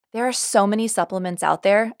There are so many supplements out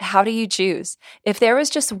there. How do you choose? If there was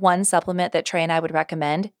just one supplement that Trey and I would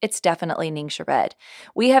recommend, it's definitely Ningxia Red.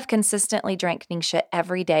 We have consistently drank Ningxia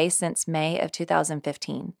every day since May of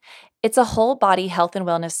 2015. It's a whole body health and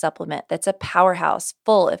wellness supplement that's a powerhouse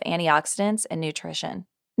full of antioxidants and nutrition.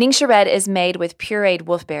 Ningxia Red is made with pureed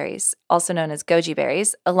wolfberries, also known as goji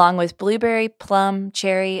berries, along with blueberry, plum,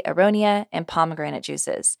 cherry, aronia, and pomegranate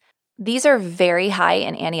juices. These are very high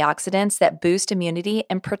in antioxidants that boost immunity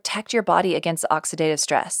and protect your body against oxidative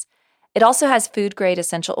stress. It also has food-grade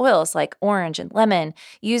essential oils like orange and lemon,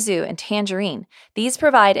 yuzu, and tangerine. These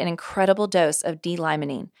provide an incredible dose of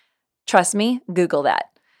D-limonene. Trust me, Google that.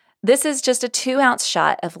 This is just a 2-ounce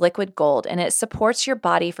shot of liquid gold, and it supports your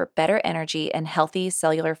body for better energy and healthy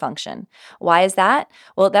cellular function. Why is that?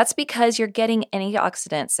 Well, that's because you're getting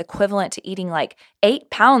antioxidants equivalent to eating like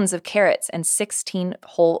 8 pounds of carrots and 16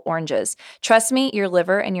 whole oranges. Trust me, your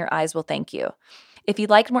liver and your eyes will thank you. If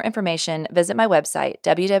you'd like more information, visit my website,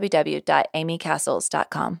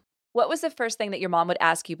 www.amycastles.com. What was the first thing that your mom would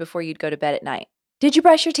ask you before you'd go to bed at night? Did you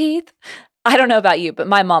brush your teeth? I don't know about you, but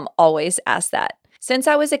my mom always asked that. Since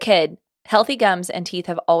I was a kid, healthy gums and teeth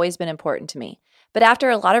have always been important to me. But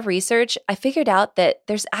after a lot of research, I figured out that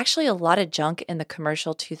there's actually a lot of junk in the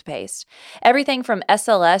commercial toothpaste. Everything from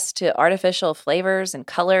SLS to artificial flavors and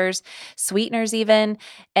colors, sweeteners even.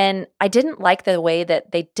 And I didn't like the way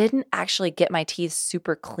that they didn't actually get my teeth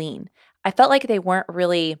super clean. I felt like they weren't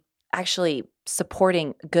really actually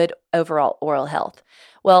supporting good overall oral health.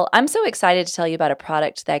 Well, I'm so excited to tell you about a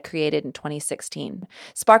product that I created in 2016.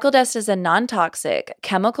 Sparkle Dust is a non-toxic,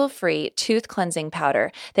 chemical-free tooth cleansing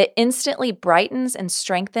powder that instantly brightens and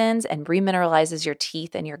strengthens and remineralizes your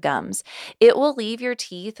teeth and your gums. It will leave your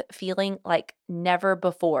teeth feeling like never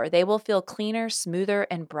before. They will feel cleaner, smoother,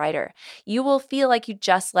 and brighter. You will feel like you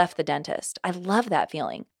just left the dentist. I love that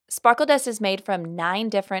feeling. Sparkle Dust is made from 9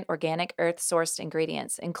 different organic earth-sourced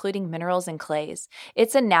ingredients, including minerals and clays.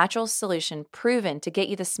 It's a natural solution proven to get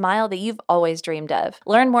you the smile that you've always dreamed of.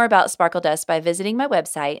 Learn more about Sparkle Dust by visiting my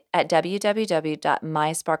website at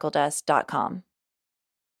www.mysparkledust.com.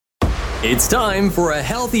 It's time for a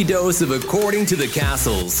healthy dose of According to the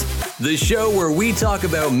Castles, the show where we talk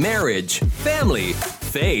about marriage, family,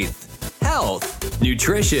 faith, health,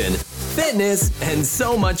 nutrition, fitness, and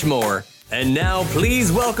so much more. And now, please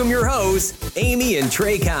welcome your hosts, Amy and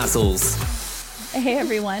Trey Castles. Hey,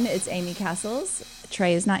 everyone. It's Amy Castles.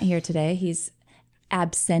 Trey is not here today. He's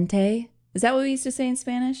absente. Is that what we used to say in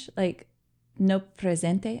Spanish? Like, no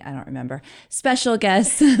presente? I don't remember. Special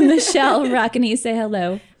guest, Michelle Rockany. Say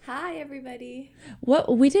hello. Hi, everybody.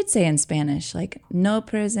 What we did say in Spanish, like, no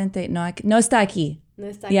presente, no está aquí. No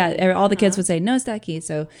está aquí. Yeah, all the kids would say, no está aquí.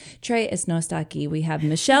 So Trey is no está aquí. We have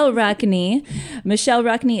Michelle Rockany. Michelle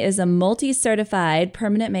Rockany is a multi-certified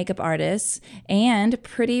permanent makeup artist and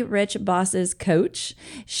Pretty Rich Bosses coach.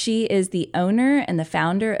 She is the owner and the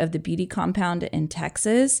founder of the Beauty Compound in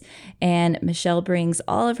Texas. And Michelle brings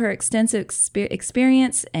all of her extensive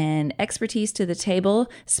experience and expertise to the table,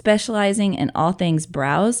 specializing in all things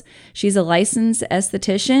brows. She's a licensed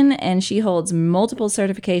esthetician and she holds multiple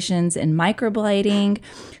certifications in microblading,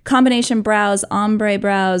 combination brows, ombre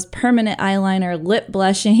brows, permanent eyeliner, lip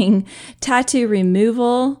blushing, tattoo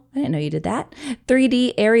removal. I didn't know you did that.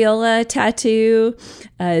 3D areola tattoo,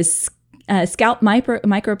 scalp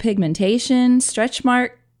micropigmentation, stretch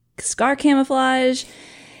mark, scar camouflage,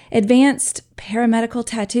 advanced paramedical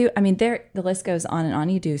tattoo. I mean, the list goes on and on.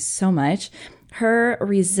 You do so much. Her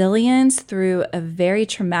resilience through a very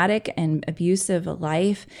traumatic and abusive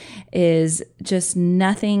life is just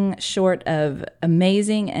nothing short of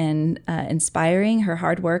amazing and inspiring. Her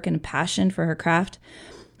hard work and passion for her craft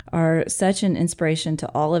are such an inspiration to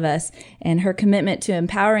all of us. And her commitment to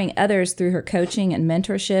empowering others through her coaching and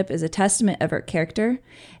mentorship is a testament of her character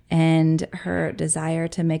and her desire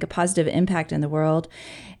to make a positive impact in the world.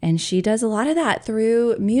 And she does a lot of that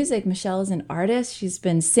through music. Michelle is an artist. She's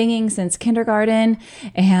been singing since kindergarten.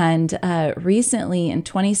 And recently in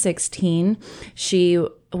 2016, she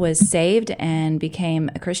was saved and became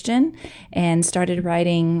a Christian and started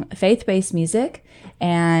writing faith-based music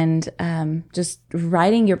and just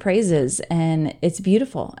writing your praises. And it's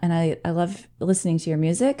beautiful. And I love listening to your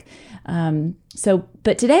music.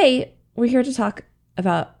 But today we're here to talk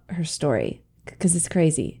about her story because it's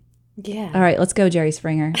crazy. Yeah. All right, let's go, Jerry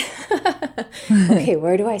Springer. Okay,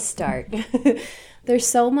 where do I start? There's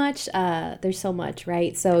so much,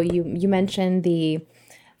 right? So you mentioned the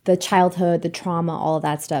childhood, the trauma, all of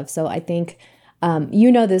that stuff. So I think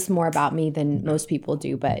you know this more about me than most people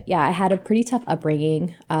do. But yeah, I had a pretty tough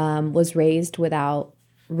upbringing, was raised without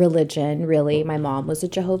religion, really. My mom was a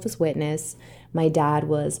Jehovah's Witness. My dad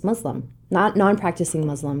was Muslim. not non-practicing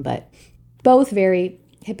Muslim, but both very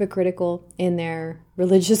hypocritical in their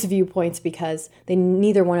religious viewpoints because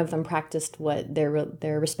neither one of them practiced what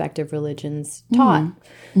their respective religions taught.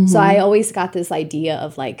 Mm-hmm. So I always got this idea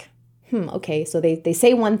of like, okay, so they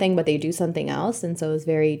say one thing, but they do something else. And so it was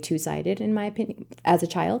very two-sided in my opinion as a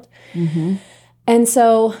child. Mm-hmm. And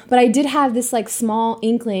so, but I did have this like small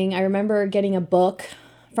inkling. I remember getting a book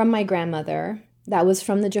from my grandmother that was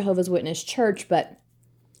from the Jehovah's Witness church, but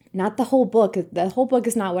not the whole book. The whole book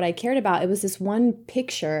is not what I cared about. It was this one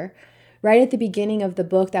picture right at the beginning of the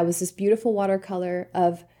book that was this beautiful watercolor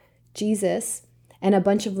of Jesus and a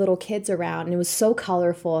bunch of little kids around. And it was so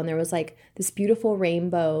colorful. And there was like this beautiful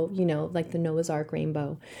rainbow, you know, like the Noah's Ark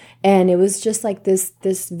rainbow. And it was just like this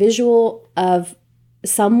visual of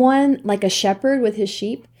someone like a shepherd with his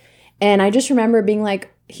sheep. And I just remember being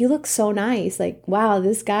like, he looks so nice. Like, wow,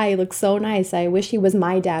 this guy looks so nice. I wish he was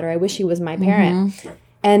my dad, or I wish he was my parent. Mm-hmm.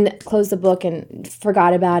 And closed the book and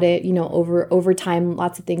forgot about it. You know, over time,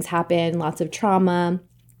 lots of things happen, lots of trauma,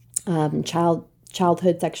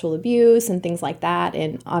 childhood sexual abuse and things like that.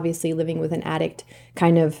 And obviously living with an addict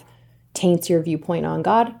kind of taints your viewpoint on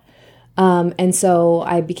God. And so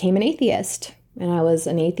I became an atheist. And I was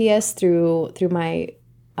an atheist through my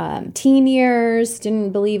teen years,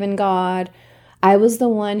 didn't believe in God. I was the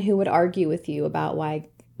one who would argue with you about why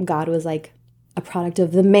God was like a product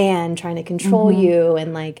of the man trying to control you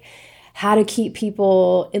and like how to keep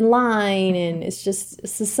people in line. And it's just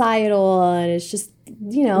societal and it's just,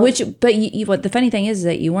 you know. But what the funny thing is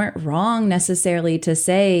that you weren't wrong necessarily to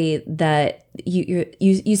say that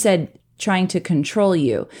you said trying to control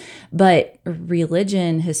you, but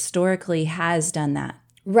religion historically has done that.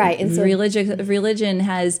 Right. And so religion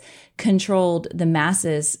has controlled the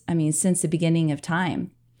masses, I mean, since the beginning of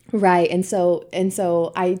time. Right. And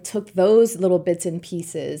so I took those little bits and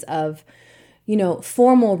pieces of, you know,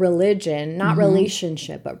 formal religion, not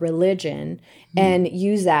relationship, but religion, and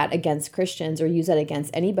use that against Christians or use that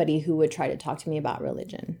against anybody who would try to talk to me about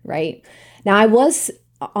religion. Right. Now, I was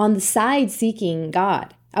on the side seeking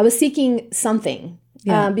God. I was seeking something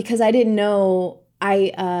because I didn't know.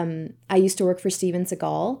 I used to work for Steven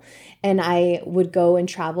Seagal, and I would go and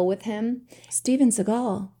travel with him. Steven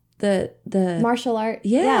Seagal. The martial art.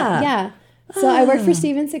 Yeah. So I worked for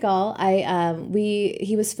Steven Seagal.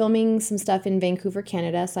 He was filming some stuff in Vancouver,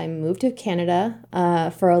 Canada. So I moved to Canada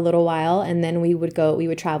for a little while, and then we would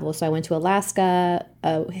travel. So I went to Alaska.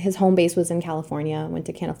 His home base was in California. Went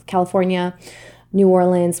to California, New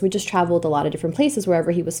Orleans. We just traveled a lot of different places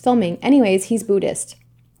wherever he was filming. Anyways, he's Buddhist.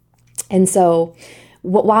 And so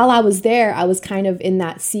while I was there, I was kind of in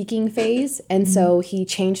that seeking phase. And so he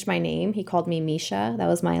changed my name. He called me Misha. That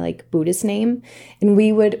was my like Buddhist name. And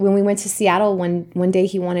when we went to Seattle one day,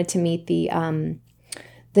 he wanted to meet the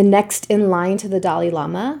next in line to the Dalai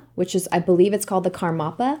Lama, which is, I believe it's called the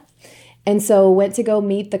Karmapa. And so went to go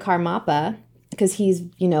meet the Karmapa because he's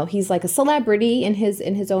like a celebrity in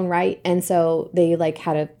his own right. And so they like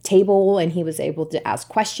had a table and he was able to ask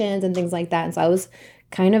questions and things like that. And so I was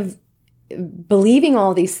kind of believing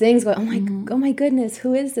all these things, going, oh my goodness,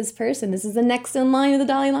 who is this person? This is the next in line of the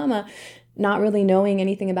Dalai Lama. Not really knowing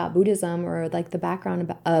anything about Buddhism or like the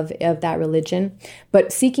background of that religion,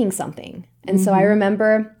 but seeking something. And so I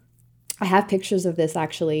remember, I have pictures of this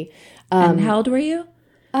actually. And how old were you?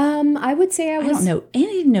 I would say I don't know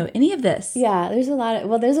any of this. Yeah, there's a lot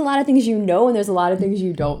of things you know, and there's a lot of things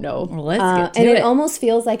you don't know. Well, let's get to and it. It almost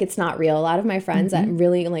feels like it's not real. A lot of my friends that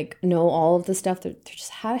really like know all of the stuff, they're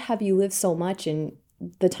just, how have you lived so much in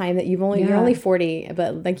the time that you're only 40,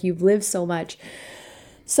 but like you've lived so much.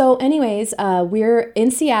 So anyways, we're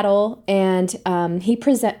in Seattle, and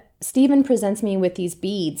Steven presents me with these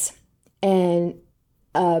beads and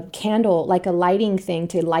a candle, like a lighting thing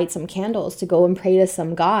to light some candles to go and pray to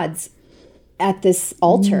some gods at this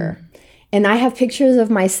altar. And I have pictures of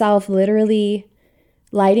myself literally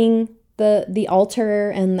lighting the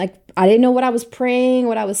altar, and like I didn't know what I was praying,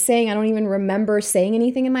 what I was saying. I don't even remember saying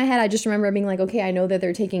anything in my head. I just remember being like, okay, I know that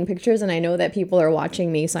they're taking pictures and I know that people are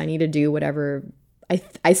watching me, so I need to do whatever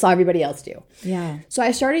I saw everybody else do. Yeah. So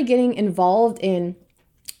I started getting involved in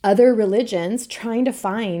other religions, trying to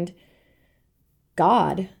find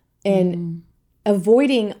God and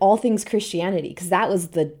avoiding all things Christianity, because that was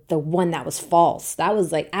the one that was false. That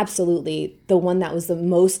was like absolutely the one that was the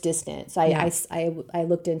most distant. So I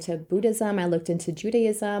looked into Buddhism, I looked into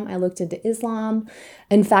Judaism, I looked into Islam.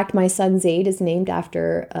 In fact, my son Zaid is named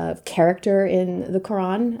after a character in the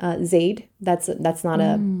Quran, Zaid. That's not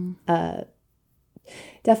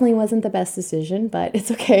definitely wasn't the best decision, but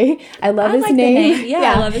it's okay. I love his name.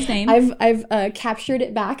 Yeah, I love his name. I've captured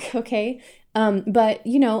it back. Okay. But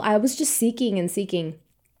I was just seeking and seeking.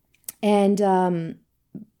 and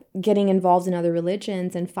getting involved in other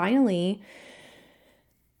religions. And finally,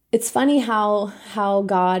 it's funny how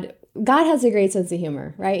God has a great sense of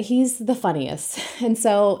humor, right? He's the funniest. And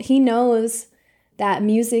so he knows that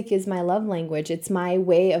music is my love language. It's my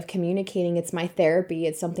way of communicating. It's my therapy.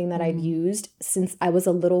 It's something that I've used since I was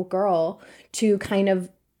a little girl to kind of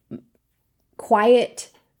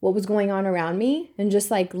quiet what was going on around me and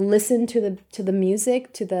just like listen to the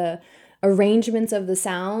music, to the arrangements of the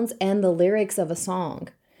sounds and the lyrics of a song.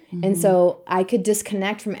 And so I could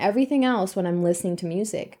disconnect from everything else when I'm listening to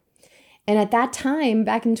music. And at that time,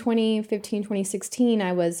 back in 2015, 2016,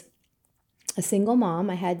 I was a single mom.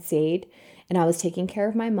 I had Zaid, and I was taking care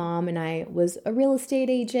of my mom, and I was a real estate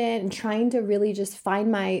agent and trying to really just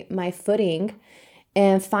find my footing.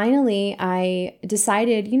 And finally, I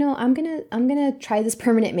decided, I'm gonna try this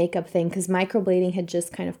permanent makeup thing because microblading had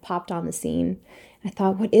just kind of popped on the scene. I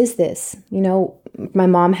thought, what is this? My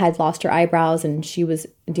mom had lost her eyebrows and she was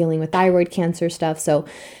dealing with thyroid cancer stuff. So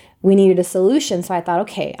we needed a solution. So I thought,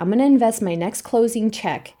 okay, I'm going to invest my next closing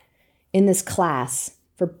check in this class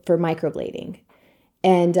for microblading.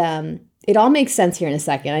 And it all makes sense here in a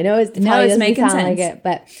second. I know it probably doesn't making sound sense. Like it,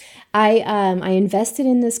 but I invested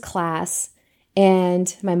in this class.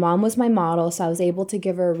 And my mom was my model, so I was able to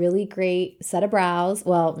give her a really great set of brows.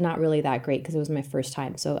 Well, not really that great because it was my first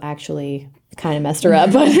time, so actually kind of messed her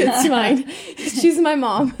up, but it's fine. She's my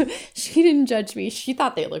mom. She didn't judge me. She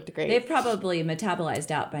thought they looked great. They've probably metabolized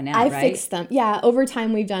out by now, right? I fixed them. Yeah, over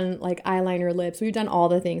time we've done like eyeliner, lips. We've done all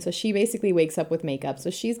the things. So she basically wakes up with makeup. So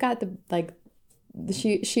she's got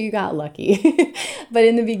she got lucky. But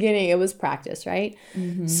in the beginning it was practice, right?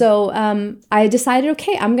 So I decided,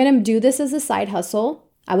 okay, I'm gonna do this as a side hustle.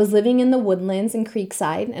 I was living in the Woodlands in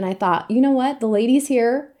Creekside, and I thought, you know what, the ladies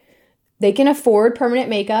here, they can afford permanent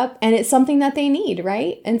makeup, and it's something that they need,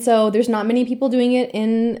 right? And so there's not many people doing it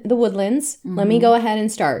in the Woodlands. Let me go ahead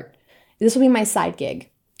and start. This will be my side gig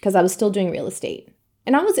because I was still doing real estate.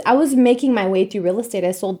 And I was making my way through real estate.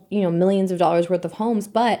 I sold, millions of dollars worth of homes,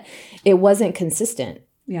 but it wasn't consistent.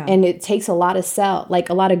 Yeah. And it takes a lot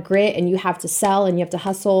of grit, and you have to sell and you have to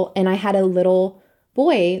hustle. And I had a little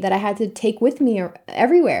boy that I had to take with me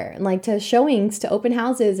everywhere, and like to showings, to open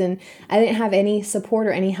houses. And I didn't have any support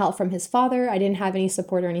or any help from his father. I didn't have any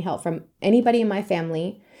support or any help from anybody in my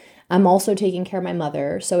family. I'm also taking care of my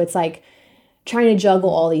mother. So it's like trying to juggle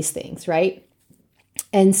all these things, right?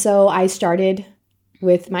 And so I started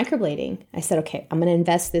with microblading. I said, okay, I'm going to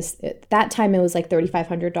invest this. At that time, it was like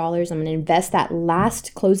 $3,500. I'm going to invest that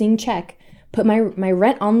last closing check, put my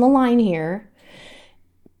rent on the line here,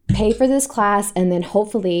 pay for this class, and then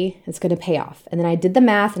hopefully it's going to pay off. And then I did the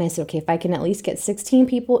math and I said, okay, if I can at least get 16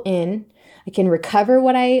 people in, I can recover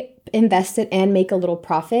what I invested and make a little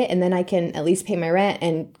profit, and then I can at least pay my rent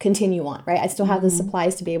and continue on, right? I still have the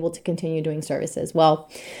supplies to be able to continue doing services. Well,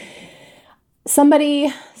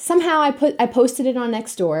 somehow I posted it on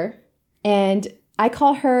Nextdoor, and I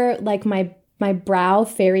call her like my brow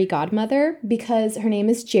fairy godmother because her name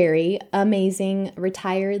is Jerry, amazing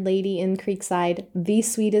retired lady in Creekside, the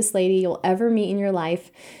sweetest lady you'll ever meet in your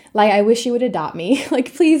life. Like, I wish she would adopt me.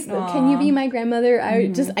 Like, please, Aww. Can you be my grandmother? I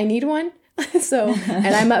need one. So,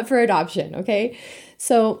 and I'm up for adoption. Okay.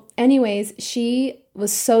 So anyways, she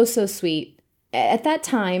was so sweet. At that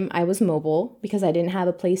time, I was mobile because I didn't have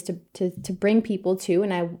a place to bring people to,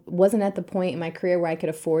 and I wasn't at the point in my career where I could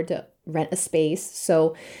afford to rent a space.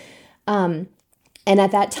 So, and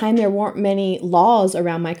at that time, there weren't many laws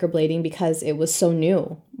around microblading because it was so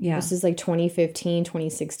new. Yeah. This is like 2015,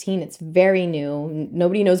 2016. It's very new.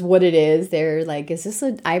 Nobody knows what it is. They're like, is this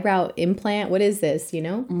an eyebrow implant? What is this,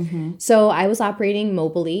 So I was operating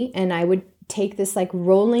mobily, and I would take this like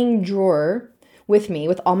rolling drawer with me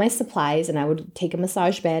with all my supplies, and I would take a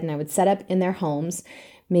massage bed and I would set up in their homes,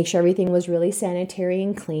 make sure everything was really sanitary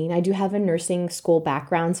and clean. I do have a nursing school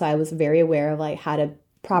background, so I was very aware of like how to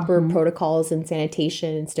proper protocols and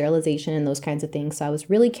sanitation and sterilization and those kinds of things. So I was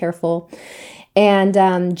really careful. And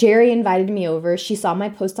Jerry invited me over. She saw my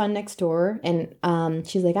post on Nextdoor, and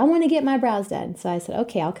she's like, I want to get my brows done. So I said,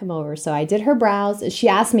 okay, I'll come over. So I did her brows. She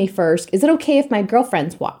asked me first, is it okay if my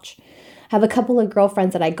girlfriends watch? I have a couple of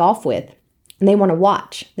girlfriends that I golf with, and they want to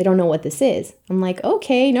watch. They don't know what this is. I'm like,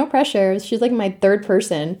 okay, no pressure. She's like my third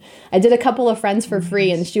person. I did a couple of friends for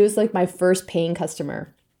free, and she was like my first paying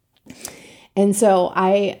customer. And so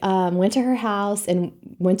I went to her house and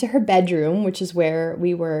went to her bedroom, which is where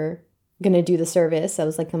we were going to do the service. That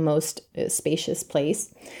was like the most spacious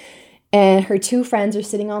place. And her two friends are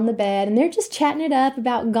sitting on the bed and they're just chatting it up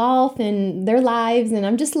about golf and their lives. And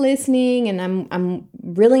I'm just listening, and I'm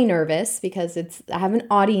really nervous because I have an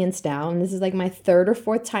audience now. And this is like my third or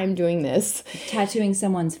fourth time doing this. Tattooing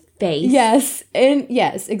someone's face. Yes. And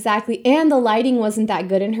yes, exactly. And the lighting wasn't that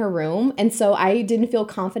good in her room. And so I didn't feel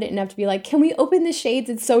confident enough to be like, can we open the shades?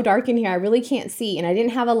 It's so dark in here. I really can't see. And I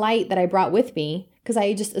didn't have a light that I brought with me because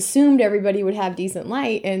I just assumed everybody would have decent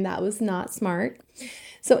light. And that was not smart.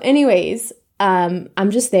 So anyways,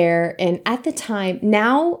 I'm just there. And at the time,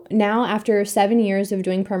 now after 7 years of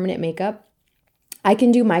doing permanent makeup, I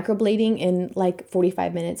can do microblading in like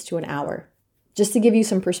 45 minutes to an hour, just to give you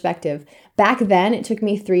some perspective. Back then, it took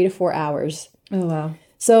me 3 to 4 hours. Oh, wow.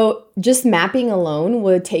 So just mapping alone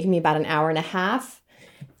would take me about an hour and a half,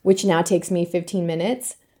 which now takes me 15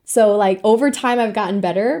 minutes. So like over time, I've gotten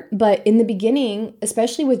better. But in the beginning,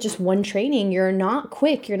 especially with just one training, you're not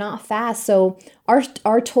quick, you're not fast. So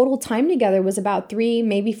our total time together was about 3,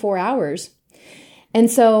 maybe 4 hours.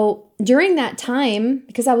 And so during that time,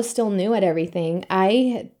 because I was still new at everything,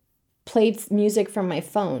 I had played music from my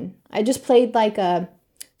phone. I just played like a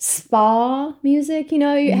spa music,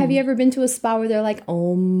 have you ever been to a spa where they're like,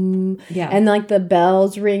 yeah, and like the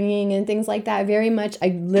bells ringing and things like that? Very much, I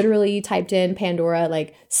literally typed in Pandora,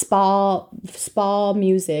 like spa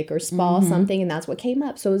music or spa something, and that's what came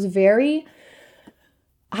up. So it was very,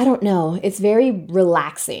 I don't know, it's very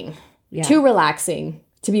relaxing, too relaxing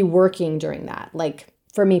to be working during that, like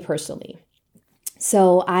for me personally.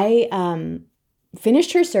 So I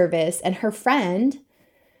finished her service, and her friend,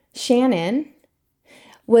 Shannon,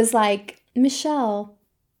 was like, Michelle,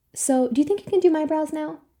 so do you think you can do my brows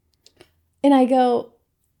now? And I go,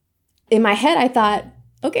 in my head, I thought,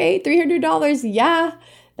 okay, $300. Yeah,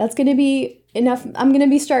 that's going to be enough. I'm going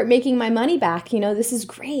to start making my money back. This is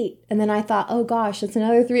great. And then I thought, oh gosh, that's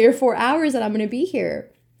another 3 or 4 hours that I'm going to be here.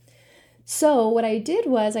 So what I did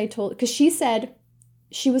was because she said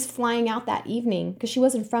she was flying out that evening because she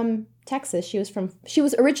wasn't from Texas. She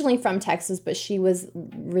was originally from Texas, but she was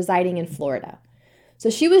residing in Florida. So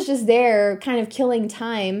she was just there kind of killing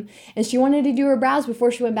time, and she wanted to do her brows before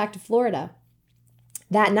she went back to Florida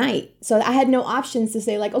that night. So I had no options to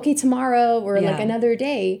say like, okay, tomorrow or like another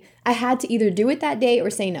day. I had to either do it that day or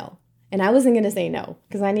say no. And I wasn't going to say no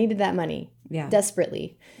because I needed that money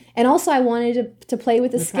desperately. And also I wanted to play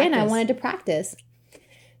with the skin. Practice. I wanted to practice.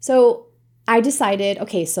 So I decided,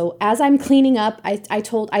 okay, so as I'm cleaning up, I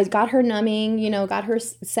got her numbing, got her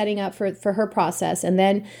setting up for her process. And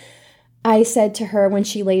then I said to her when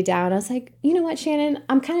she laid down, I was like, you know what, Shannon,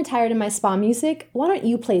 I'm kind of tired of my spa music. Why don't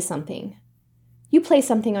you play something? You play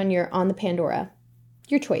something on the Pandora,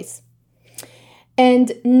 your choice.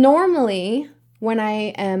 And normally when I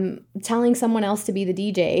am telling someone else to be the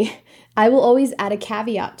DJ, I will always add a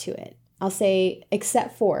caveat to it. I'll say,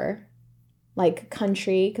 except for like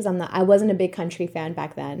country, because I wasn't a big country fan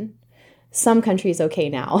back then. Some country is okay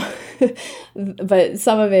now, but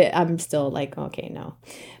some of it I'm still like, okay, no.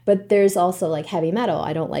 But there's also like heavy metal.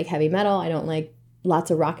 I don't like heavy metal. I don't like lots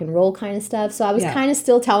of rock and roll kind of stuff. So I was kind of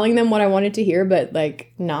still telling them what I wanted to hear, but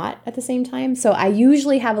like not at the same time. So I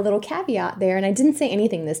usually have a little caveat there, and I didn't say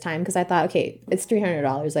anything this time because I thought, okay, it's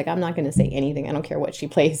 $300. Like I'm not going to say anything. I don't care what she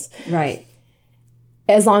plays. Right.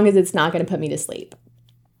 As long as it's not going to put me to sleep.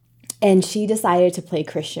 And she decided to play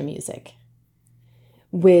Christian music,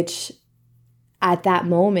 which at that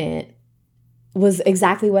moment was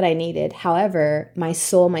exactly what I needed. However, my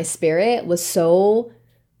soul, my spirit was so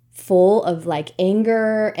full of like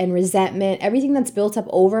anger and resentment. Everything that's built up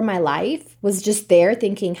over my life was just there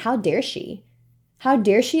thinking, how dare she? How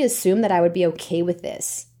dare she assume that I would be okay with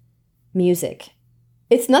this music?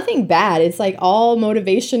 It's nothing bad. It's like all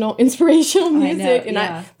motivational, inspirational music.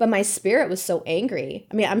 But my spirit was so angry.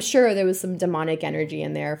 I mean, I'm sure there was some demonic energy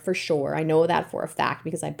in there for sure. I know that for a fact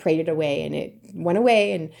because I prayed it away and it went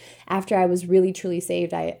away. And after I was really, truly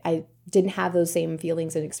saved, I didn't have those same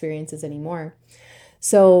feelings and experiences anymore.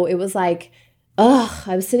 So it was like, I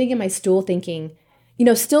was sitting in my stool thinking,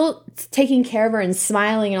 still taking care of her and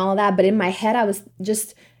smiling and all of that. But in my head, I was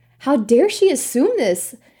just, how dare she assume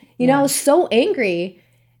this? I was so angry.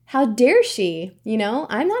 How dare she?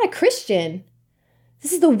 I'm not a Christian.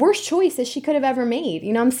 This is the worst choice that she could have ever made.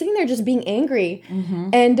 I'm sitting there just being angry. Mm-hmm.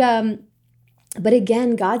 And, but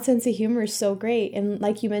again, God's sense of humor is so great. And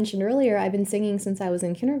like you mentioned earlier, I've been singing since I was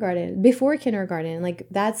in kindergarten, before kindergarten. Like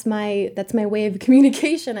that's my way of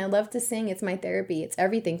communication. I love to sing. It's my therapy. It's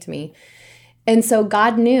everything to me. And so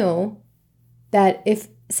God knew that if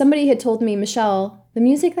somebody had told me, Michelle, the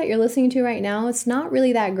music that you're listening to right now, it's not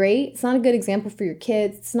really that great. It's not a good example for your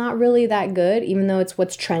kids. It's not really that good, even though it's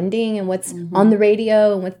what's trending and what's on the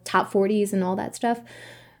radio and with top 40s and all that stuff.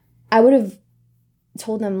 I would have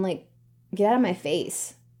told them, like, get out of my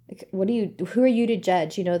face. Like, who are you to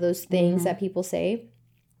judge? You know, those things that people say.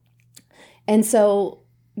 And so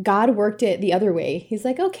God worked it the other way. He's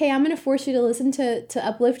like, okay, I'm going to force you to listen to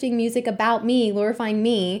uplifting music about me, glorifying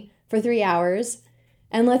me for 3 hours.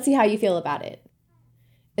 And let's see how you feel about it.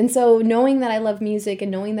 And so knowing that I love music and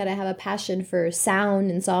knowing that I have a passion for sound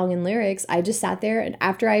and song and lyrics, I just sat there, and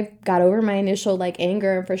after I got over my initial like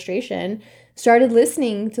anger and frustration, started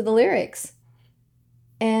listening to the lyrics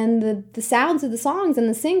and the sounds of the songs and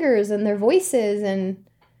the singers and their voices, and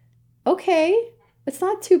okay, it's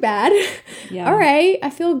not too bad. Yeah. All right, I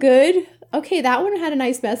feel good. Okay, that one had a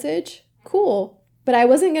nice message. Cool. But I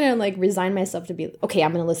wasn't going to like resign myself to be, okay,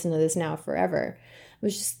 I'm going to listen to this now forever. It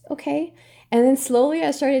was just, okay. And then slowly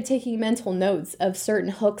I started taking mental notes of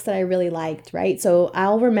certain hooks that I really liked, right? So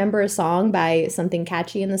I'll remember a song by something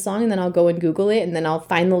catchy in the song, and then I'll go and Google it, and then I'll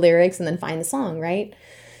find the lyrics and then find the song, right?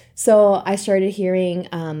 So I started hearing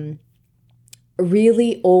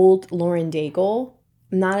really old Lauren Daigle.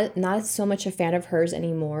 Not so much a fan of hers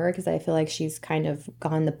anymore because I feel like she's kind of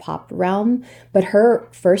gone the pop realm. But her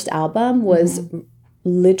first album was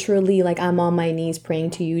literally like, I'm on my knees praying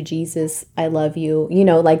to you, Jesus, I love you. You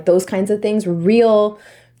know, like those kinds of things, real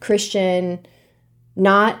Christian,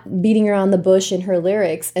 not beating around the bush in her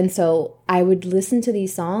lyrics. And so I would listen to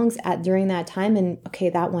these songs during that time, and okay,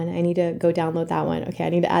 that one, I need to go download that one. Okay, I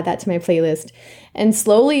need to add that to my playlist. And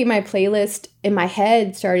slowly my playlist in my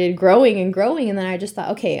head started growing and growing. And then I just thought,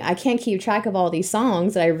 okay, I can't keep track of all these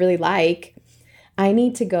songs that I really like. I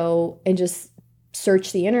need to go and just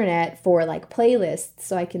search the internet for like playlists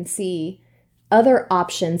so I can see other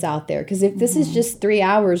options out there. Because if this is just 3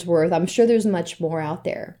 hours worth, I'm sure there's much more out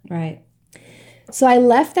there. Right. So I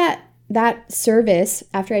left that service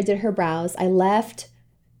after I did her brows. I left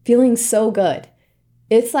feeling so good.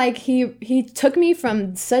 It's like he took me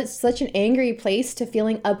from such an angry place to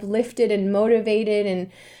feeling uplifted and motivated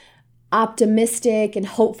and optimistic and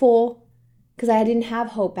hopeful, because I didn't have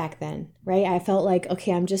hope back then, right? I felt like,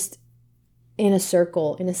 okay, I'm just in a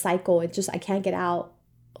circle, in a cycle. It's just, I can't get out.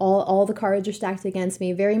 All the cards are stacked against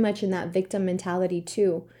me, very much in that victim mentality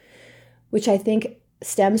too, which I think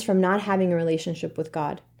stems from not having a relationship with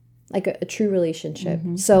God, like a true relationship.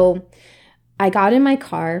 So I got in my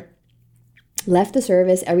car, left the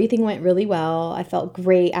service. Everything went really well. I felt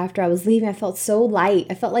great. After I was leaving, I felt so light.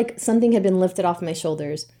 I felt like something had been lifted off my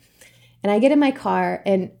shoulders. And I get in my car,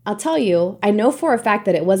 and I'll tell you, I know for a fact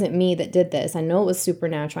that it wasn't me that did this. I know it was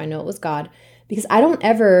supernatural. I know it was God, because I don't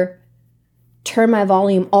ever turn my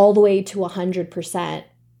volume all the way to 100%,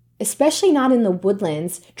 especially not in the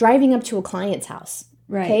Woodlands, driving up to a client's house.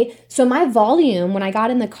 Right. Okay. So my volume when I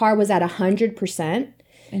got in the car was at 100%.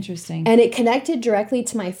 Interesting. And it connected directly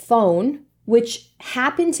to my phone, which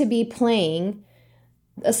happened to be playing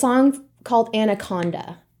a song called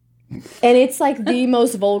Anaconda. And it's like the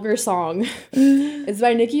most vulgar song. It's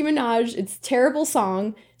by Nicki Minaj. It's a terrible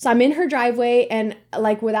song. So I'm in her driveway, and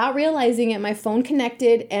like without realizing it, my phone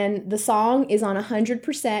connected and the song is on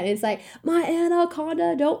 100%. And it's like, my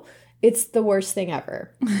anaconda, don't. It's the worst thing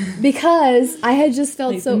ever. Because I had just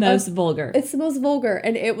felt like so... the most vulgar. It's the most vulgar.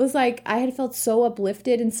 And it was like, I had felt so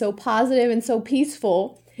uplifted and so positive and so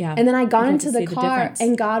peaceful. Yeah. And then I got into the car,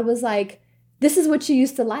 and God was like, this is what you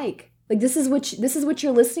used to like. Like, this is what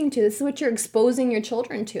you're listening to. This is what you're exposing your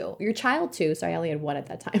children to, your child to. Sorry, I only had one at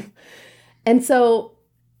that time. And so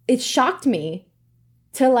it shocked me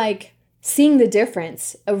to like seeing the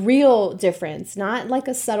difference, a real difference, not like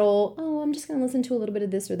a subtle, oh, I'm just going to listen to a little bit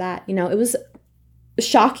of this or that. You know, it was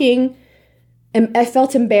shocking. And I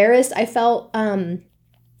felt embarrassed. I felt like,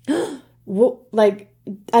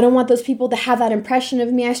 I don't want those people to have that impression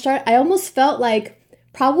of me. I almost felt like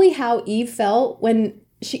probably how Eve felt when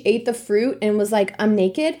she ate the fruit and was like, I'm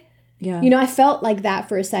naked. Yeah. You know, I felt like that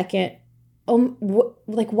for a second.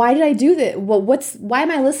 Like, why did I do this? Well, why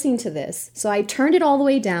am I listening to this? So I turned it all the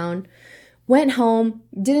way down, went home,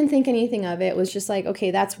 didn't think anything of it. Was just like,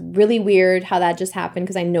 okay, that's really weird how that just happened.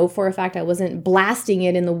 Because I know for a fact I wasn't blasting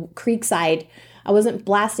it in the creekside. I wasn't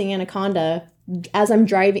blasting Anaconda as I'm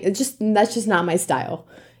driving. That's just not my style.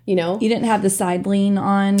 You know, you didn't have the side lean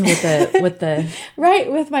on with the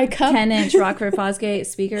right, with my cup 10-inch Rockford Fosgate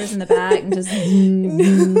speakers in the back and just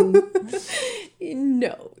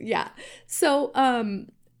no, yeah. So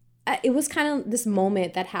it was kind of this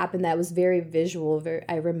moment that happened that was very visual.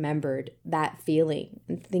 I remembered that feeling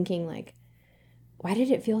and thinking like, why did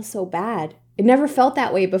it feel so bad? It never felt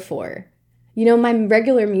that way before. You know, my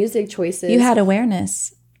regular music choices. You had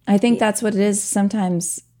awareness. I think that's what it is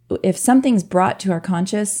sometimes. If something's brought to our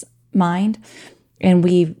conscious mind and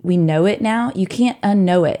we know it now, you can't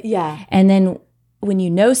unknow it. Yeah. And then when you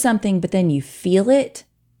know something, but then you feel it,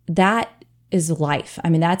 that is life. I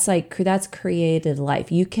mean, that's created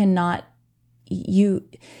life. You cannot, you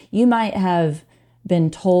might have been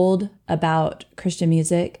told about Christian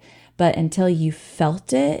music, but until you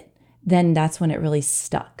felt it, then that's when it really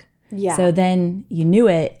stuck. Yeah. So then you knew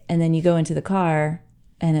it, and then you go into the car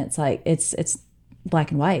and it's like, it's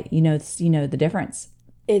black and white, the difference.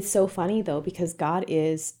 It's so funny though, because God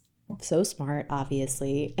is so smart,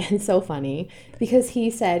 obviously, and so funny, because he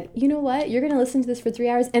said, you know what, you're going to listen to this for 3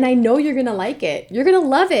 hours and I know you're going to like it. You're going to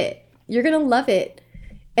love it. You're going to love it.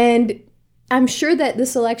 And I'm sure that the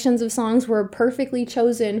selections of songs were perfectly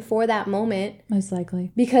chosen for that moment. Most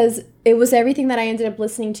likely. Because it was everything that I ended up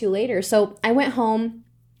listening to later. So I went home.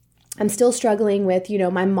 I'm still struggling with,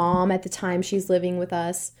 my mom at the time. She's living with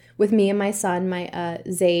us, with me and my son, my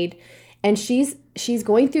Zaid. And she's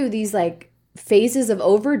going through these like phases of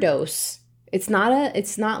overdose. It's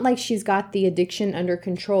not like she's got the addiction under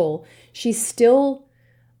control. She's still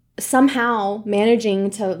somehow managing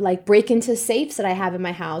to like break into safes that I have in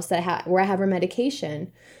my house where I have her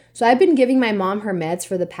medication. So I've been giving my mom her meds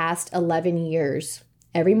for the past 11 years,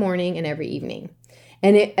 every morning and every evening.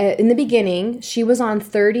 And in the beginning, she was on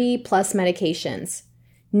 30 plus medications.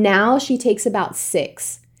 Now she takes about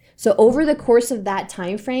 6. So over the course of that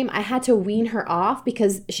time frame, I had to wean her off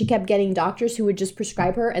because she kept getting doctors who would just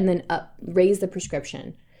prescribe her and then raise the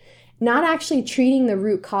prescription. Not actually treating the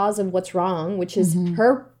root cause of what's wrong, which is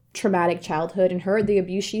her traumatic childhood and the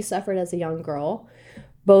abuse she suffered as a young girl,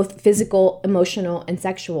 both physical, emotional, and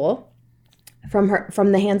sexual,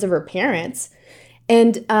 from the hands of her parents,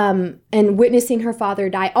 and witnessing her father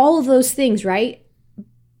die. All of those things, right,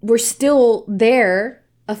 were still there,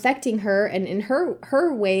 affecting her. And in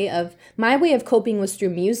my way of coping was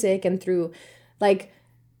through music and through like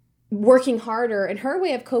working harder, and her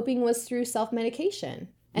way of coping was through self-medication.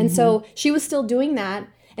 And so she was still doing that.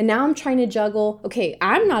 And now I'm trying to juggle, okay,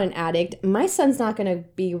 I'm not an addict. My son's not going to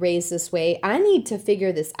be raised this way. I need to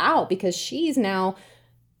figure this out because he's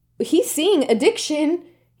seeing addiction,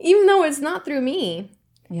 even though it's not through me.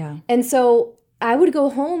 Yeah. And so I would go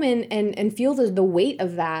home and feel the weight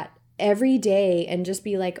of that every day and just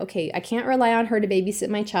be like, okay, I can't rely on her to babysit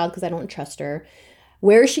my child because I don't trust her.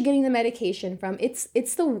 Where is she getting the medication from? It's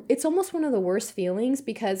almost one of the worst feelings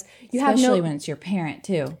because especially when it's your parent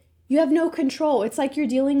too. You have no control. It's like you're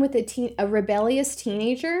dealing with a rebellious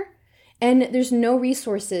teenager, and there's no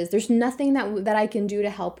resources. There's nothing that I can do to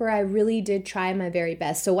help her. I really did try my very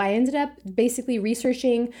best. So I ended up basically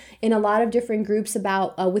researching in a lot of different groups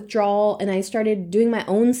about withdrawal, and I started doing my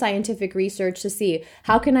own scientific research to see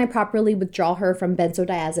how can I properly withdraw her from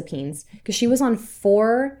benzodiazepines, because she was on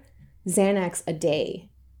 4 Xanax a day,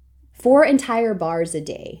 4 entire bars a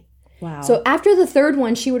day. Wow. So after the 3rd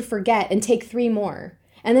one, she would forget and take 3 more.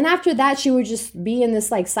 And then after that, she would just be in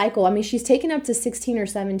this like cycle. I mean, she's taken up to 16 or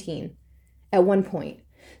 17 at one point.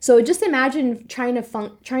 So just imagine trying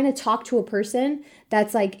to talk to a person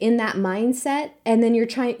that's like in that mindset, and then you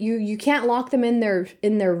can't lock them in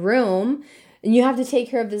their room, and you have to take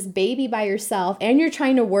care of this baby by yourself, and you're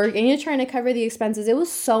trying to work, and you're trying to cover the expenses. It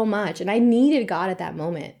was so much, and I needed God at that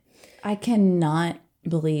moment. I cannot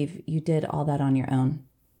believe you did all that on your own.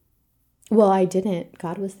 Well, I didn't.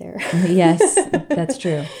 God was there. Yes, that's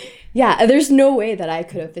true. Yeah, there's no way that I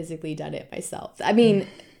could have physically done it myself. I mean,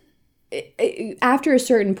 after a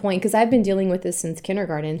certain point, because I've been dealing with this since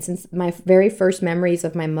kindergarten, since my very first memories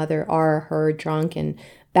of my mother are her drunk, and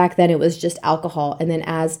back then it was just alcohol. And then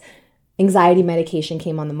as anxiety medication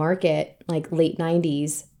came on the market, like late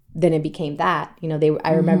 90s, then it became that.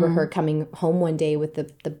 I remember her coming home one day with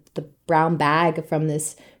the brown bag from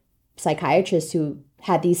this psychiatrist who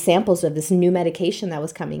had these samples of this new medication that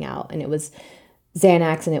was coming out, and it was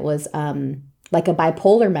Xanax, and it was like a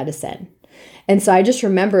bipolar medicine. And so I just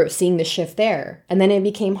remember seeing the shift there, and then it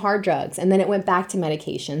became hard drugs, and then it went back to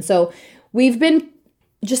medication. So we've been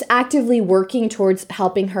just actively working towards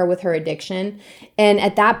helping her with her addiction. And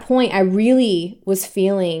at that point, I really was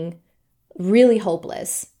feeling really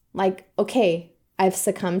hopeless. Like, okay, I've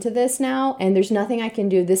succumbed to this now, and there's nothing I can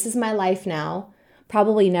do. This is my life now. I'll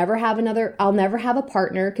never have a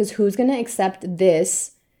partner, because who's going to accept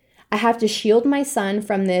this? I have to shield my son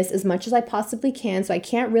from this as much as I possibly can, so I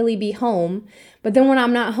can't really be home. But then when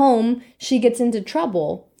I'm not home, she gets into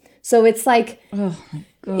trouble. So it's like, oh my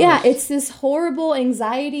gosh. Yeah, it's this horrible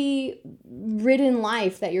anxiety-ridden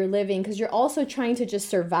life that you're living, because you're also trying to just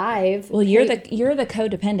survive. Well, you're the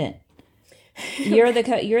codependent. You're the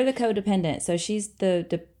codependent. So she's the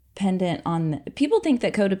dependent on. People think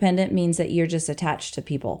that codependent means that you're just attached to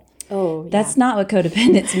people. Oh, yeah. That's not what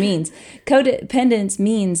codependence means. Codependence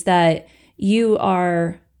means that you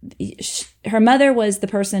are her mother was the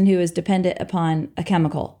person who is dependent upon a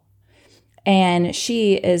chemical, and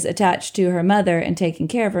she is attached to her mother and taking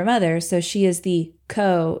care of her mother. So she is the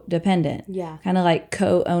codependent. Yeah. Kind of like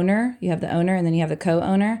co-owner. You have the owner and then you have the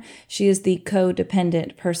co-owner. She is the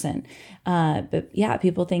codependent person. But yeah,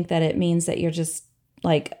 people think that it means that you're just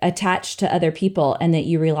like attached to other people and that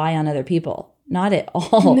you rely on other people. Not at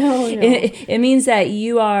all. No. It means that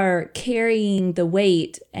you are carrying the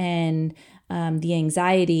weight and the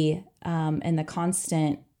anxiety and the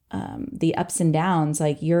constant the ups and downs.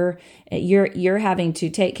 Like you're having to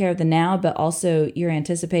take care of the now, but also you're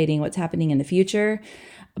anticipating what's happening in the future.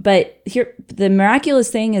 But here, the miraculous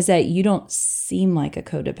thing is that you don't seem like a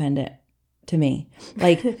codependent to me.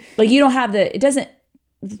 Like you don't have it doesn't,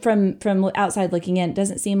 from outside looking in, it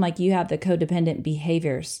doesn't seem like you have the codependent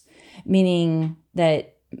behaviors, meaning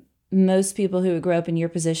that most people who would grow up in your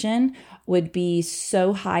position would be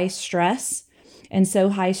so high stress and so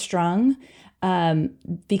high strung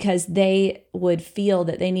because they would feel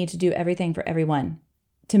that they need to do everything for everyone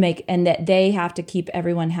and that they have to keep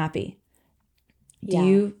everyone happy. Do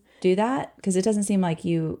you do that? Because it doesn't seem like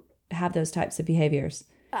you have those types of behaviors.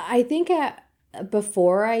 I think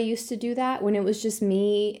before I used to do that when it was just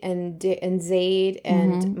me and Zayd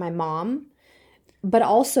and my mom. But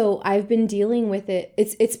also I've been dealing with it.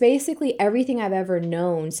 It's basically everything I've ever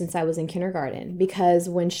known since I was in kindergarten, because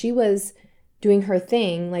when she was doing her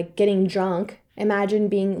thing, like getting drunk, imagine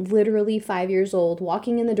being literally 5 years old,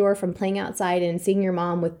 walking in the door from playing outside and seeing your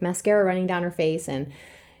mom with mascara running down her face, and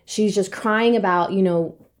she's just crying about,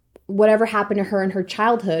 whatever happened to her in her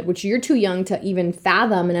childhood, which you're too young to even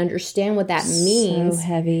fathom and understand what that means. So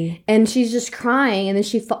heavy. And she's just crying, and then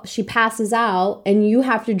she passes out, and you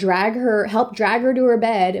have to help drag her to her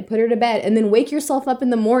bed and put her to bed, and then wake yourself up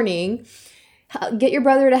in the morning, get your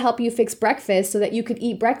brother to help you fix breakfast so that you could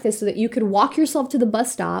eat breakfast, so that you could walk yourself to the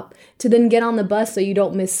bus stop to then get on the bus so you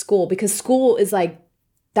don't miss school, because school is like,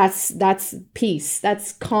 that's peace,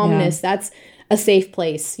 that's calmness, that's a safe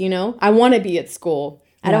place. I want to be at school.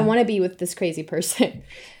 I don't want to be with this crazy person.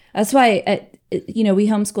 That's why, we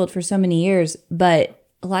homeschooled for so many years, but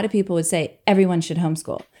a lot of people would say everyone should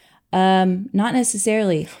homeschool. Not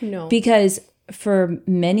necessarily. No. Because for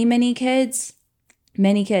many kids,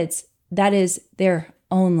 that is their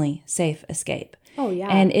only safe escape. Oh, yeah.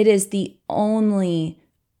 And it is the only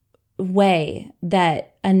way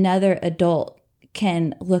that another adult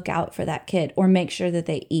can look out for that kid or make sure that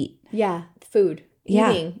they eat. Yeah, food.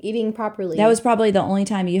 Eating properly. That was probably the only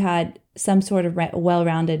time you had some sort of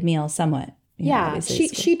well-rounded meal somewhat.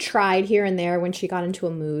 She tried here and there when she got into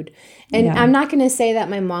a mood. And I'm not going to say that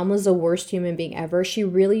my mom was the worst human being ever. She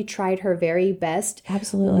really tried her very best.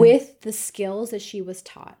 Absolutely. With the skills that she was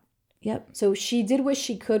taught. Yep. So she did what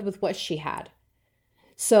she could with what she had.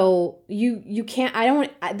 So you can't,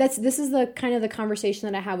 this is the kind of the conversation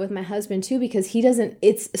that I have with my husband too, because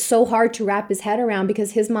it's so hard to wrap his head around,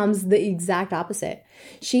 because his mom's the exact opposite.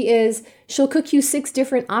 She'll cook you 6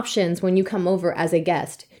 different options when you come over as a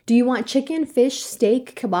guest. Do you want chicken, fish,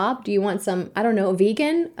 steak, kebab? Do you want some,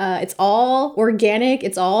 vegan? It's all organic.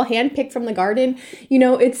 It's all handpicked from the garden.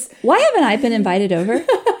 Why haven't I been invited over?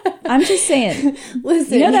 I'm just saying.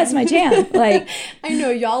 Listen. That's my jam. Like, I know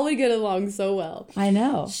y'all would get along so well. I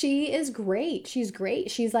know. She is great. She's great.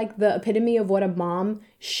 She's like the epitome of what a mom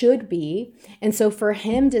should be. And so for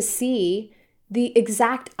him to see the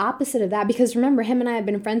exact opposite of that, because remember, him and I have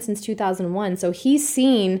been friends since 2001. So he's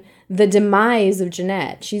seen the demise of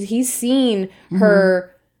Jeanette. He's seen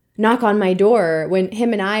her knock on my door when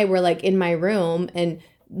him and I were like in my room and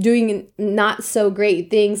doing not so great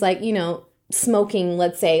things, like, smoking,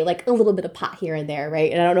 let's say, like a little bit of pot here and there,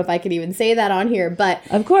 right? And I don't know if I could even say that on here, but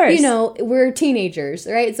of course, we're teenagers,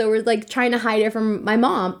 right? So we're like trying to hide it from my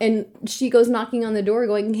mom, and she goes knocking on the door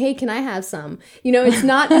going, "Hey, can I have some?" It's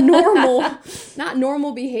not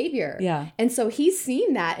normal behavior. Yeah. And so he's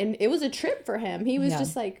seen that, and it was a trip for him. He was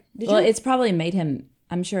just like, it's probably made him,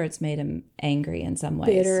 I'm sure it's made him angry in some ways.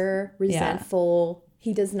 Bitter, resentful.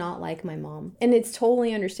 He does not like my mom. And it's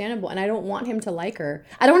totally understandable. And I don't want him to like her.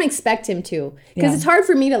 I don't expect him to. Because it's hard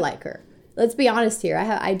for me to like her. Let's be honest here.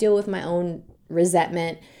 I deal with my own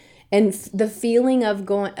resentment. And the feeling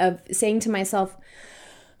of saying to myself,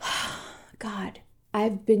 God,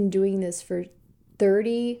 I've been doing this for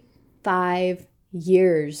 35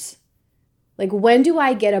 years. Like, when do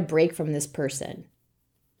I get a break from this person?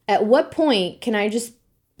 At what point can I just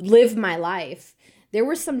live my life? there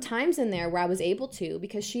were some times in there where I was able to,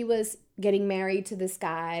 because she was getting married to this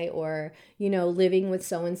guy, or, you know, living with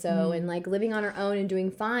so-and-so and like living on her own and doing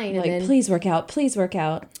fine. Like, and then, please work out. Please work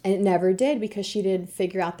out. and it never did, because she didn't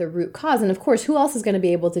figure out the root cause. And of course, who else is going to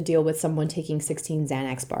be able to deal with someone taking 16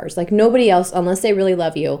 Xanax bars? Like, nobody else, unless they really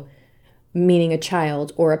love you, meaning a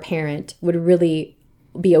child or a parent, would really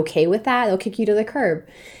be okay with that. They'll kick you to the curb.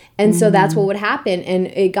 And so that's what would happen. And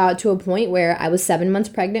it got to a point where I was 7 months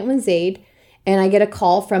pregnant with Zaid, and I get a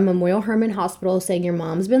call from Memorial Hermann Hospital saying, your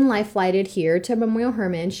mom's been life flighted here to Memorial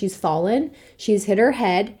Hermann. She's fallen, she's hit her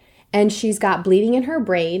head, and she's got bleeding in her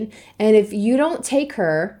brain. And if you don't take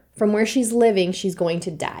her from where she's living, she's going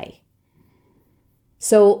to die.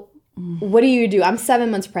 So what do? I'm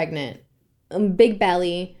 7 months pregnant, big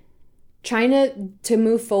belly, trying to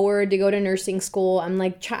move forward, to go to nursing school. I'm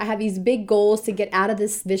like, I have these big goals to get out of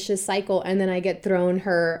this vicious cycle. And then I get thrown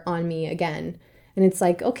her on me again. And it's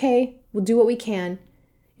like, okay, we'll do what we can.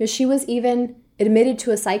 You know, she was even admitted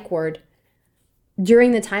to a psych ward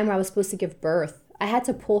during the time where I was supposed to give birth. I had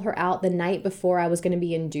to pull her out the night before I was going to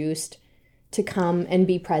be induced to come and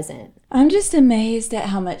be present. I'm just amazed at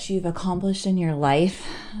how much you've accomplished in your life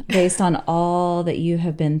based on all that you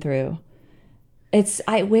have been through.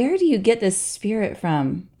 Where do you get this spirit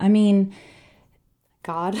from? I mean,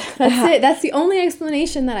 God, that's it. That's the only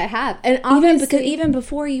explanation that I have. And obviously, even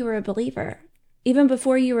before you were a believer,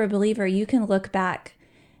 you can look back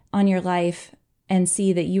on your life and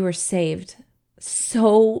see that you were saved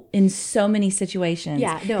in so many situations.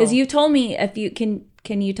 Yeah, no. Because you told me, if you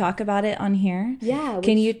can you talk about it on here? Yeah.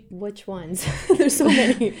 Which ones? There's so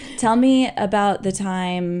many. Tell me about the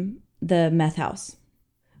time, the meth house.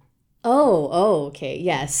 Oh, okay.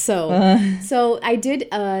 Yes. So I did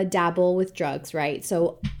dabble with drugs, right?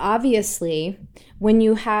 So obviously, when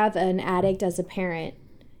you have an addict as a parent,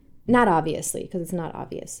 not obviously, because it's not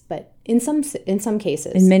obvious, but in some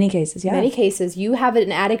cases. In many cases, yeah. In many cases, you have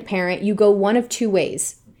an addict parent, you go one of two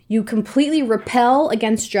ways. You completely repel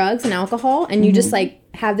against drugs and alcohol, and you just like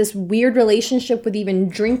have this weird relationship with even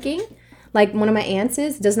drinking. Like one of my aunts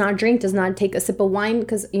does not drink, does not take a sip of wine,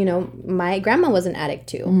 because, you know, my grandma was an addict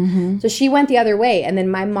too. So she went the other way. And then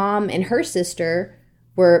my mom and her sister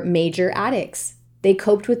were major addicts. They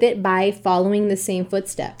coped with it by following the same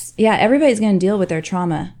footsteps. Yeah, everybody's going to deal with their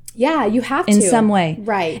trauma. Yeah, you have to. In some way.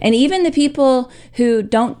 Right. And even the people who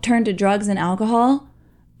don't turn to drugs and alcohol,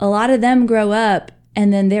 a lot of them grow up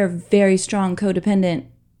and then they're very strong codependent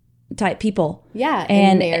type people. Yeah,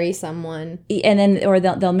 and marry someone. And then, or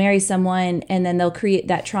they'll marry someone, and then they'll create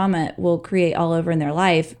that trauma will create all over in their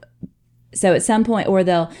life. So at some point, or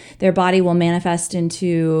their body will manifest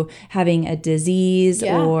into having a disease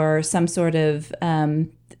or some sort of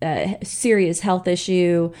serious health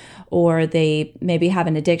issue, or they maybe have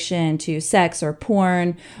an addiction to sex or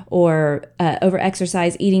porn, or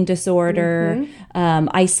overexercise, eating disorder,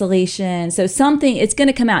 isolation. So something, it's going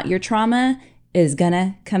to come out. Your trauma is going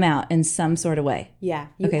to come out in some sort of way. Yeah.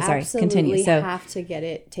 You Continue. So, have to get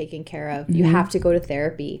it taken care of. You have to go to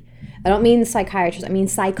therapy. I don't mean psychiatrist. I mean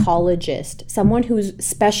psychologist. Someone who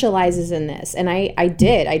specializes in this. And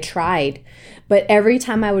I tried. But every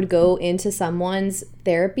time I would go into someone's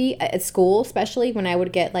therapy at school, especially when I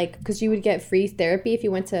would get because you would get free therapy if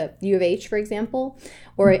you went to U of H, for example,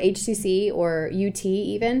 or HCC or UT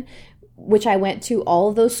even, which I went to all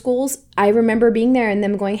of those schools. I remember being there and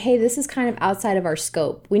them going, hey, this is kind of outside of our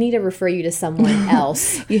scope. We need to refer you to someone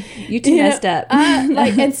else. you too messed up.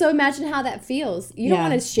 And so imagine how that feels. You don't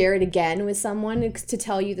want to share it again with someone to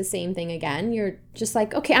tell you the same thing again. You're just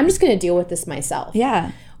like, okay, I'm just going to deal with this myself.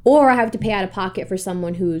 Yeah. Or I have to pay out of pocket for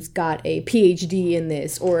someone who's got a PhD in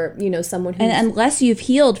this, or, you know, someone who's... And unless you've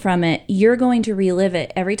healed from it, you're going to relive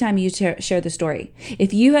it every time you share the story.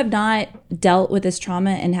 If you have not dealt with this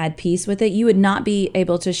trauma and had peace with it, you would not be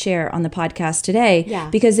able to share on the podcast today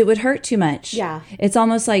because it would hurt too much. Yeah. It's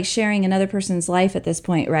almost like sharing another person's life at this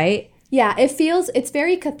point, right? Yeah, it's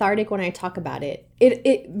very cathartic when I talk about it.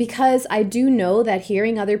 It because I do know that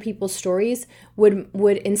hearing other people's stories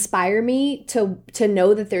would inspire me to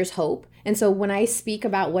know that there's hope. And so when I speak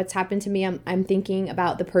about what's happened to me, I'm thinking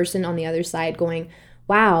about the person on the other side going,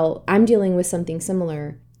 wow, I'm dealing with something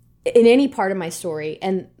similar in any part of my story,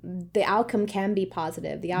 and the outcome can be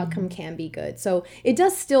positive. The outcome can be good. So it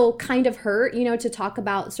does still kind of hurt, you know, to talk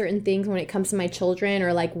about certain things when it comes to my children,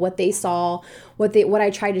 or like what they saw, what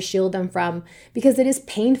I try to shield them from, because it is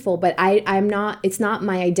painful, but it's not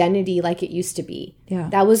my identity like it used to be. Yeah.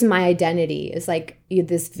 That was my identity, is like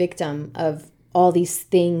this victim of all these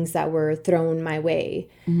things that were thrown my way.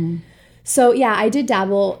 Mm-hmm. So yeah, I did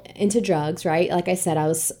dabble into drugs, right? Like I said, I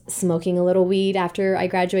was smoking a little weed after I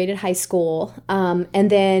graduated high school.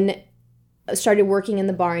 And then started working in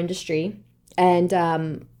the bar industry and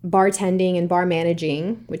bartending and bar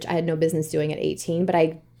managing, which I had no business doing at 18, but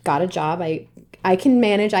I got a job. I can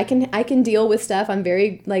manage. I can deal with stuff. I'm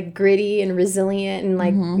very like gritty and resilient and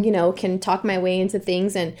like, can talk my way into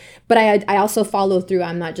things. But I also follow through.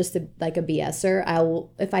 I'm not just a BSer.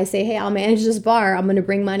 If I say, hey, I'll manage this bar, I'm going to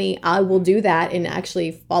bring money, I will do that and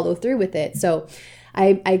actually follow through with it. So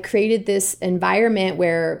I created this environment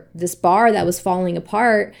where this bar that was falling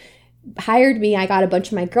apart hired me. I got a bunch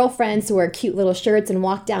of my girlfriends to wear cute little shirts and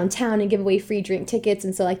walk downtown and give away free drink tickets.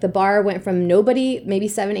 And so like the bar went from nobody, maybe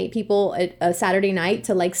 7-8 people a Saturday night,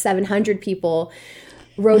 to like 700 people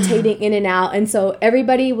rotating in and out. And so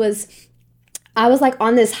I was like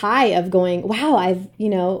on this high of going, wow,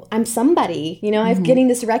 I'm somebody, I'm getting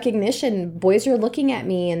this recognition. Boys are looking at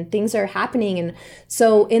me and things are happening. And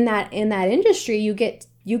so in that industry, you get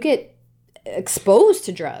exposed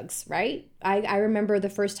to drugs, right? I remember the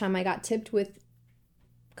first time I got tipped with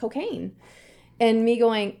cocaine and me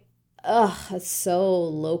going, ugh, that's so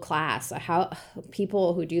low class. How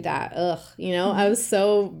people who do that, ugh, I was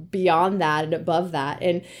so beyond that and above that.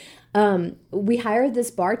 And we hired this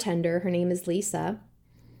bartender. Her name is Lisa.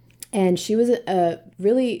 And she was a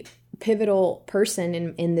really pivotal person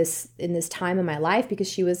in this time of my life because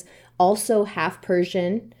she was also half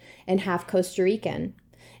Persian and half Costa Rican.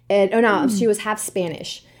 And she was half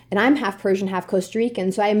Spanish. And I'm half Persian, half Costa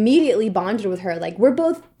Rican. So I immediately bonded with her. Like, we're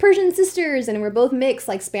both Persian sisters and we're both mixed,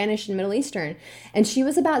 like Spanish and Middle Eastern. And she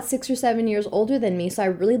was about 6 or 7 years older than me. So I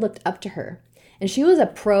really looked up to her. And she was a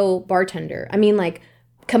pro bartender. I mean, like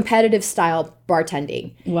competitive style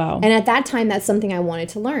bartending. Wow. And at that time, that's something I wanted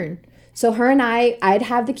to learn. So her and I'd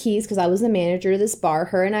have the keys because I was the manager of this bar.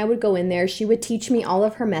 Her and I would go in there. She would teach me all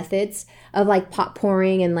of her methods of like pot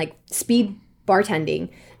pouring and like speed bartending.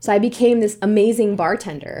 So I became this amazing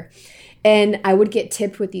bartender and I would get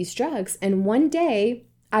tipped with these drugs. And one day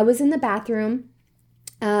I was in the bathroom.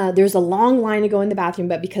 There's a long line to go in the bathroom,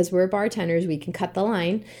 but because we're bartenders, we can cut the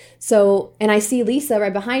line. So, and I see Lisa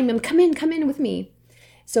right behind me. Come in with me.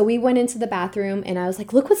 So we went into the bathroom and I was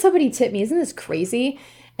like, look what somebody tipped me. Isn't this crazy?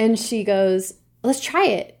 And she goes, let's try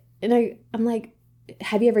it. And I'm like,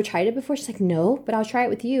 have you ever tried it before? She's like, no, but I'll try it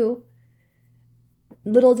with you.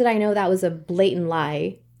 Little did I know that was a blatant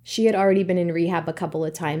lie. She had already been in rehab a couple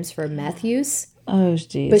of times for meth use. Oh,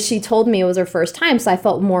 geez. But she told me it was her first time, so I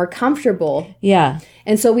felt more comfortable. Yeah.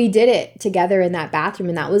 And so we did it together in that bathroom,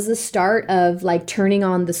 and that was the start of like turning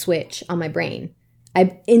on the switch on my brain.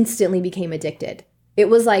 I instantly became addicted. It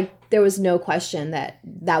was like there was no question that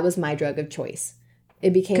was my drug of choice.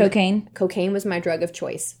 It became cocaine. Cocaine was my drug of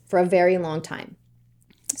choice for a very long time.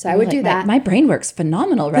 So I would do that. My brain works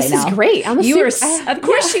phenomenal right now. This is great. Of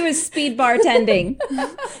course she was speed bartending.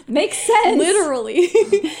 Makes sense. Literally.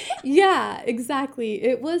 Yeah, exactly.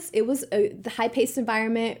 It was the high-paced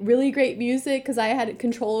environment, really great music because I had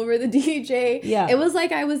control over the DJ. Yeah. It was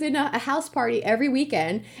like I was in a house party every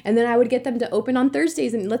weekend, and then I would get them to open on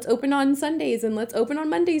Thursdays, and let's open on Sundays, and let's open on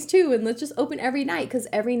Mondays too, and let's just open every night because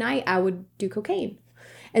every night I would do cocaine.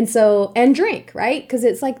 And drink, right? Because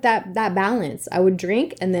it's like that balance. I would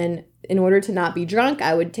drink, and then in order to not be drunk,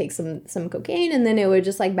 I would take some cocaine, and then it would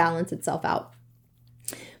just like balance itself out.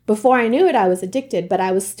 Before I knew it, I was addicted, but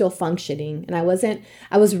I was still functioning, and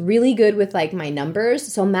I was really good with like my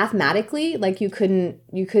numbers. So mathematically, like you couldn't,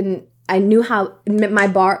 I knew how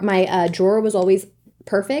my drawer was always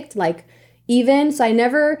perfect, like even. So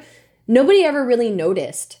nobody ever really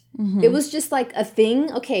noticed. Mm-hmm. It was just like a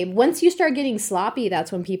thing. Okay, once you start getting sloppy,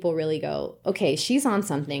 that's when people really go, okay, she's on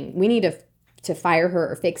something. We need to fire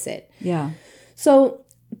her or fix it. Yeah. So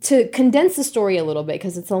to condense the story a little bit,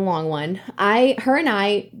 because it's a long one,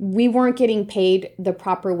 we weren't getting paid the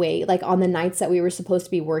proper way, like on the nights that we were supposed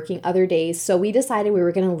to be working other days. So we decided we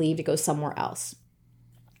were going to leave to go somewhere else.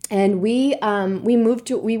 And we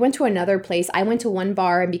went to another place. I went to one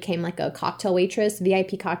bar and became like a cocktail waitress,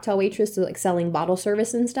 VIP cocktail waitress, so like selling bottle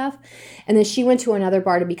service and stuff. And then she went to another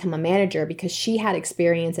bar to become a manager because she had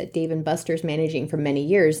experience at Dave & Buster's managing for many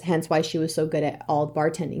years. Hence why she was so good at all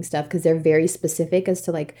bartending stuff, because they're very specific as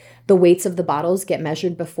to like the weights of the bottles get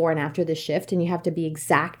measured before and after the shift, and you have to be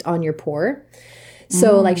exact on your pour.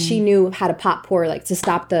 So like she knew how to pop pour, like to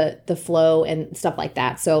stop the flow and stuff like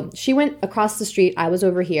that. So she went across the street. I was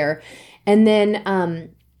over here. And then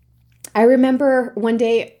I remember one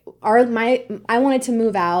day I wanted to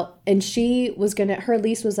move out, and she was her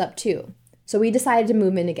lease was up too. So we decided to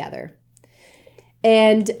move in together.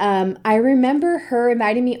 And I remember her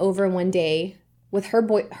inviting me over one day with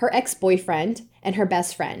her ex-boyfriend and her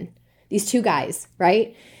best friend. These two guys,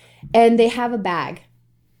 right? And they have a bag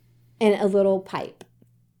and a little pipe.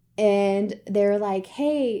 And they're like,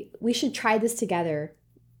 hey, we should try this together.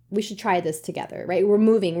 We should try this together, right? We're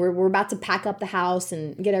moving. We're about to pack up the house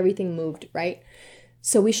and get everything moved, right?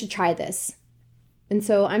 So we should try this. And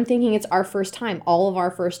so I'm thinking it's our first time, all of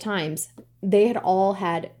our first times. They had all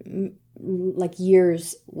had like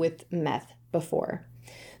years with meth before.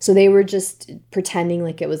 So they were just pretending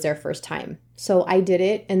like it was their first time. So I did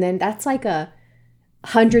it. And then that's like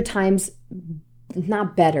 100 times,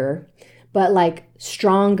 not better, but like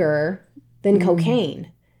stronger than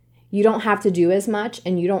cocaine. You don't have to do as much,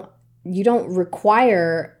 and you don't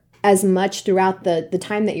require as much throughout the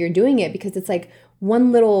time that you're doing it, because it's like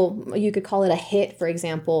one little, you could call it a hit, for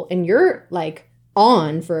example, and you're like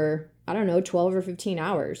on for, I don't know, 12 or 15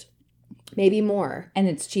 hours, maybe more. And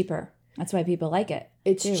it's cheaper. That's why people like it.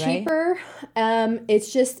 It's too, cheaper. Right?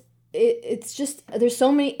 It's just there's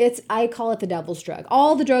so many, I call it the devil's drug.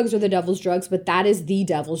 All the drugs are the devil's drugs, but that is the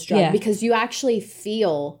devil's drug, because you actually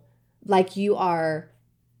feel like you are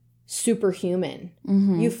superhuman.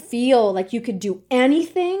 You feel like you could do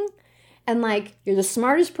anything, and like you're the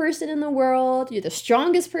smartest person in the world, you're the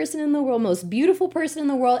strongest person in the world, most beautiful person in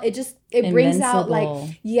the world. It brings out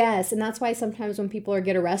like, yes. And that's why sometimes when people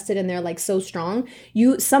get arrested and they're like so strong,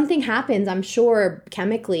 something happens, I'm sure,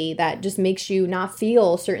 chemically, that just makes you not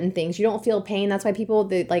feel certain things. You don't feel pain. That's why people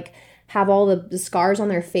that like have all the scars on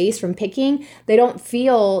their face from picking, they don't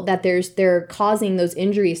feel that they're causing those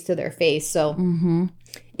injuries to their face. So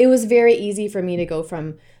it was very easy for me to go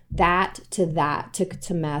from that to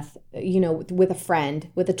meth, with a friend,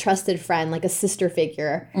 with a trusted friend, like a sister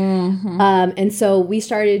figure. And so we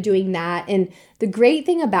started doing that. And the great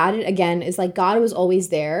thing about it, again, is like God was always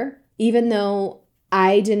there. Even though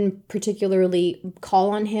I didn't particularly call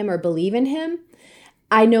on him or believe in him,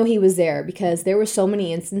 I know he was there, because there were so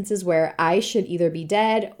many instances where I should either be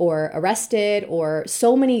dead or arrested, or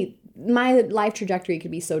my life trajectory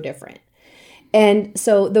could be so different. And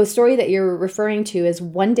so the story that you're referring to is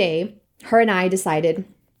one day, her and I decided,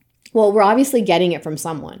 well, we're obviously getting it from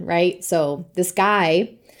someone, right? So this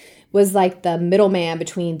guy was like the middleman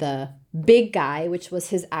between the big guy, which was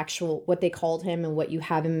his actual, what they called him and what you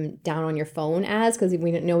have him down on your phone as, because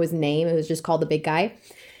we didn't know his name. It was just called the big guy.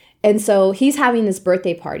 And so he's having this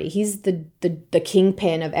birthday party. He's the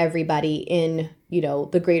kingpin of everybody in,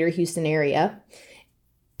 the greater Houston area.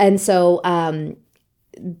 And so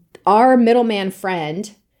our middleman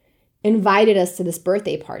friend invited us to this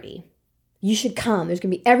birthday party. You should come. There's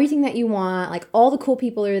going to be everything that you want. Like, all the cool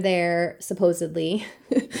people are there, supposedly.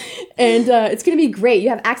 And it's going to be great. You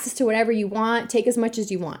have access to whatever you want. Take as much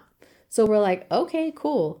as you want. So we're like, okay,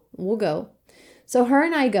 cool. We'll go. So her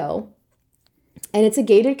and I go. And it's a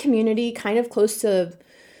gated community, kind of close to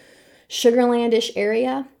Sugarland-ish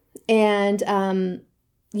area. And, I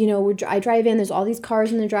drive in. There's all these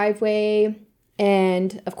cars in the driveway.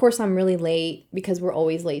 And, of course, I'm really late, because we're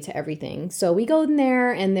always late to everything. So we go in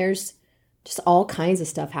there, and there's just all kinds of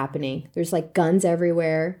stuff happening. There's, like, guns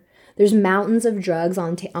everywhere. There's mountains of drugs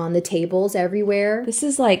on the tables everywhere. This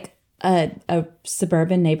is like a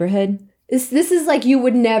suburban neighborhood. This is like you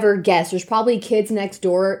would never guess. There's probably kids next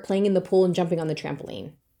door playing in the pool and jumping on the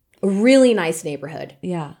trampoline. A really nice neighborhood.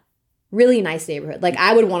 Yeah. Really nice neighborhood. Like,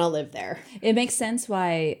 I would want to live there. It makes sense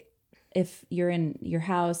why, if you're in your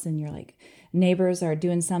house and you're like, neighbors are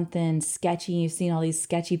doing something sketchy, you've seen all these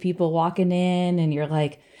sketchy people walking in, and they're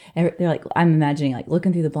like, I'm imagining like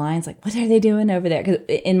looking through the blinds, like, what are they doing over there? Because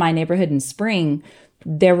in my neighborhood in Spring,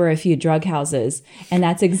 there were a few drug houses, and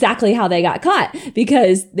that's exactly how they got caught,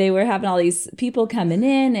 because they were having all these people coming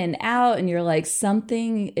in and out, and you're like,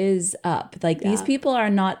 something is up. Like, these people are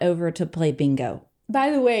not over to play bingo. By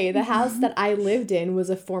the way, the house that I lived in was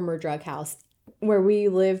a former drug house. Where we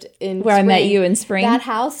lived in Where Spring. I met you in Spring? That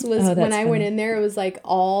house was, when I went in there, it was like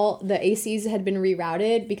all the ACs had been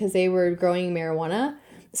rerouted because they were growing marijuana.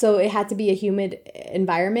 So it had to be a humid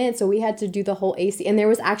environment. So we had to do the whole AC. And there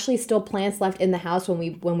was actually still plants left in the house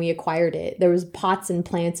when we acquired it. There was pots and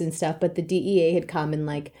plants and stuff, but the DEA had come and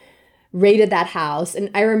like raided that house.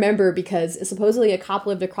 And I remember, because supposedly a cop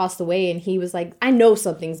lived across the way, and he was like, I know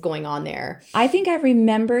something's going on there. I think I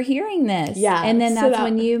remember hearing this. Yeah. And then that's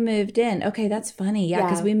when you moved in. Okay, that's funny. Yeah,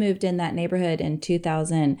 because we moved in that neighborhood in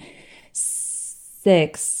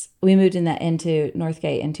 2006. we moved into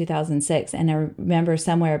Northgate in 2006. And I remember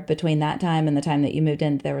somewhere between that time and the time that you moved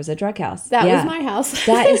in, there was a drug house. That was my house.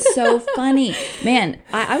 That is so funny. Man,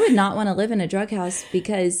 I would not want to live in a drug house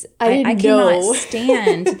because I cannot know.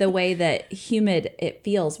 stand the way that humid it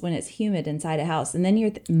feels when it's humid inside a house. And then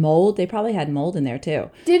you're mold. They probably had mold in there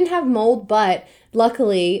too. Didn't have mold, but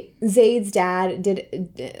luckily Zaid's dad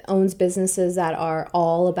owns businesses that are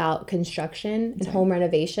all about construction and home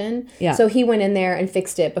renovation. Yeah. So he went in there and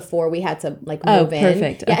fixed it before we had to like move in.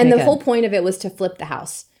 Perfect. Yeah, Okay, and the good. whole point of it was to flip the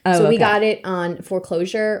house. Oh, so we okay. got it on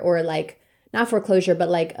foreclosure, or like not foreclosure, but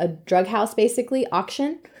like a drug house, basically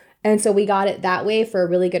auction. And so we got it that way for a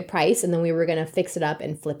really good price, and then we were going to fix it up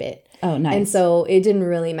and flip it. Oh, nice. And so it didn't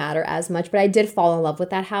really matter as much, but I did fall in love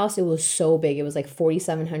with that house. It was so big. It was like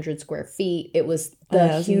 4,700 square feet. It was the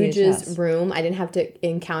that was a huge house. hugest room. I didn't have to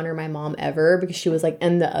encounter my mom ever because she was like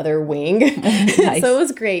in the other wing. Nice. So it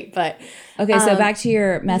was great. But Okay, so back to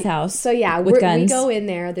your meth house. so yeah, with we guns. go in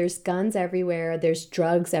there. There's guns everywhere. There's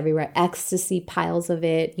drugs everywhere. Ecstasy, piles of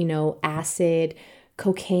it. Acid,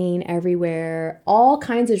 cocaine everywhere. All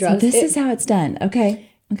kinds of So drugs. this is how it's done. Okay.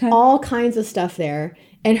 All kinds of stuff there.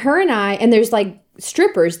 And her and I, and there's like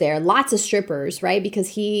strippers there, lots of strippers, right? Because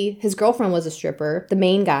his girlfriend was a stripper, the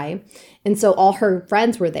main guy. And so all her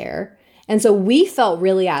friends were there. And so we felt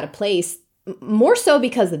really out of place, more so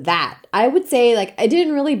because of that. I would say like, it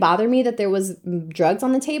didn't really bother me that there was drugs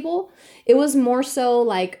on the table. It was more so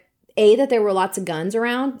like, that there were lots of guns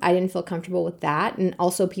around. I didn't feel comfortable with that. And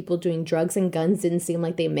also people doing drugs and guns didn't seem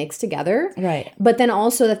like they mixed together. Right. But then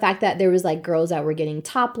also the fact that there was like girls that were getting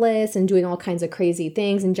topless and doing all kinds of crazy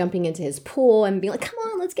things and jumping into his pool and being like, come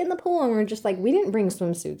on, let's get in the pool. And we're just like, we didn't bring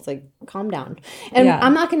swimsuits. Like, calm down. And Yeah.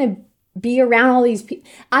 I'm not going to be around all these people.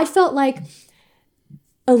 I felt like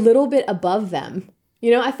a little bit above them.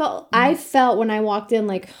 I felt when I walked in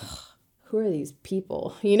like, who are these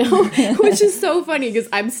people, which is so funny because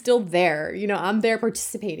I'm still there, I'm there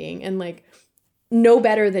participating and like no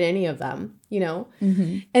better than any of them,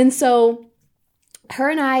 Mm-hmm. And so her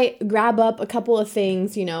and I grab up a couple of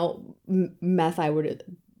things, meth,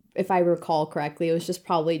 if I recall correctly, it was just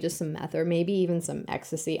probably just some meth or maybe even some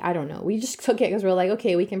ecstasy. I don't know. We just took it because we're like,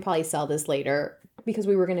 okay, we can probably sell this later because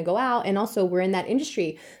we were going to go out. And also we're in that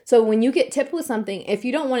industry. So when you get tipped with something, if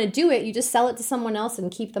you don't want to do it, you just sell it to someone else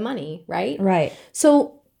and keep the money, right? Right.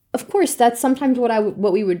 So of course, that's sometimes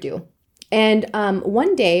what we would do. And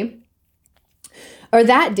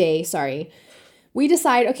that day, we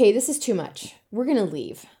decide, okay, this is too much. We're going to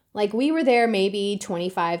leave. Like we were there maybe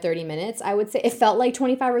 25, 30 minutes. I would say it felt like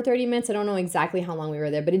 25 or 30 minutes. I don't know exactly how long we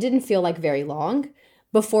were there, but it didn't feel like very long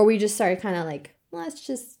before we just started kind of like, let's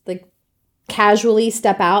just like casually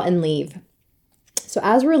step out and leave. So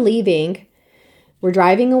as we're leaving, we're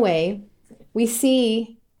driving away. We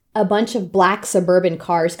see a bunch of black suburban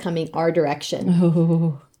cars coming our direction.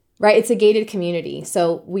 Oh. Right? It's a gated community.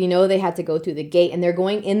 So we know they had to go through the gate and they're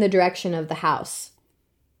going in the direction of the house.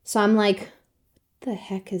 So I'm like, what the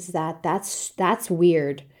heck is that? That's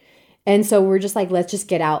weird. And so we're just like, let's just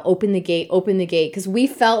get out, open the gate. Because we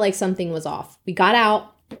felt like something was off. We got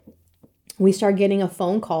out. We started getting a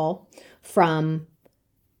phone call from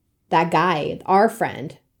that guy, our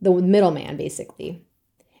friend, the middleman, basically.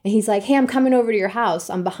 And he's like, hey, I'm coming over to your house.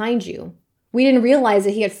 I'm behind you. We didn't realize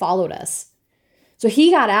that he had followed us. So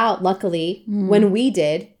he got out, luckily, when we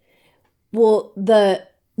did. Well, the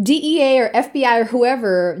DEA or FBI or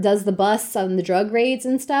whoever does the busts on the drug raids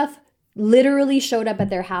and stuff literally showed up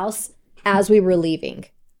at their house as we were leaving.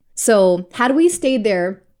 So had we stayed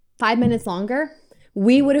there 5 minutes longer,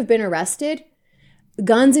 we would have been arrested.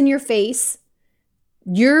 Guns in your face.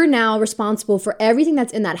 You're now responsible for everything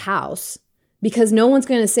that's in that house because no one's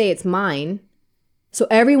going to say it's mine. So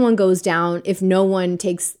everyone goes down if no one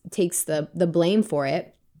takes the blame for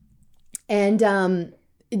it. And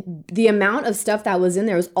the amount of stuff that was in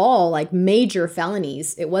there was all like major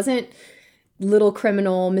felonies. It wasn't little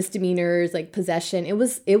criminal misdemeanors like possession. It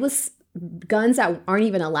was guns that aren't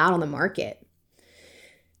even allowed on the market.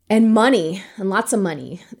 And money, and lots of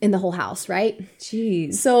money in the whole house, right?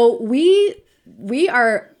 Jeez. So we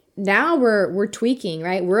are now we're tweaking,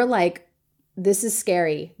 right? We're like, this is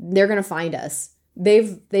scary. They're gonna find us.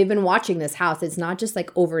 They've been watching this house. It's not just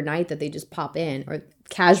like overnight that they just pop in or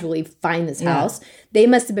casually find this house. They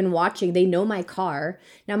must have been watching. They know my car.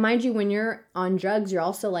 Now, mind you, when you're on drugs, you're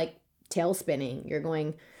also like tail spinning. You're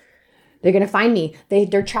going, they're gonna find me.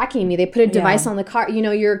 They're tracking me. They put a device on the car.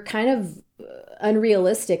 You're kind of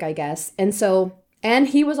unrealistic, I guess. And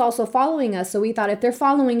he was also following us. So we thought if they're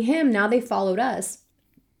following him, now they followed us.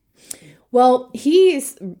 Well, he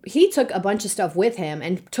took a bunch of stuff with him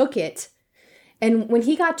and took it. And when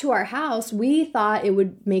he got to our house, we thought it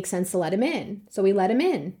would make sense to let him in. So we let him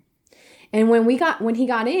in. And when he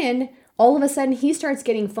got in, all of a sudden he starts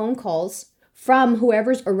getting phone calls from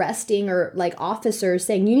whoever's arresting or like officers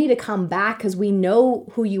saying, you need to come back because we know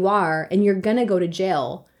who you are and you're going to go to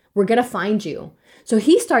jail. We're going to find you. So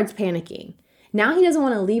he starts panicking. Now he doesn't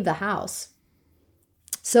want to leave the house.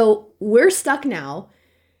 So we're stuck now,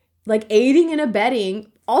 like aiding and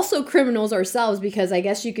abetting, also criminals ourselves, because I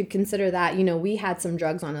guess you could consider that, we had some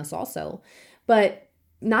drugs on us also, but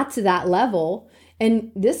not to that level.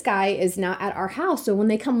 And this guy is now at our house. So when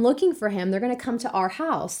they come looking for him, they're going to come to our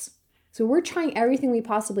house. So we're trying everything we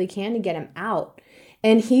possibly can to get him out.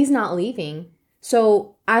 And he's not leaving.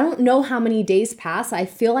 So I don't know how many days passed. I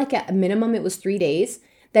feel like at a minimum it was 3 days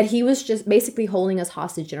that he was just basically holding us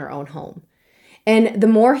hostage in our own home. And the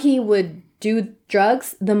more he would do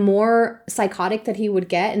drugs, the more psychotic that he would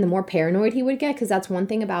get and the more paranoid he would get. Because that's one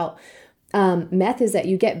thing about meth is that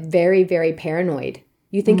you get very, very paranoid.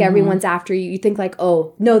 You think everyone's after you. You think like,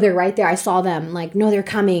 oh, no, they're right there. I saw them. Like, no, they're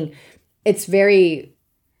coming. It's very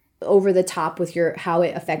over the top with how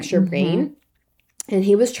it affects your brain. And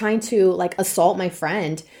he was trying to like assault my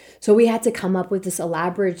friend. So we had to come up with this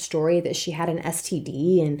elaborate story that she had an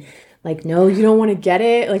STD and like, no, you don't want to get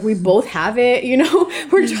it. Like we both have it,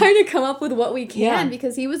 we're trying to come up with what we can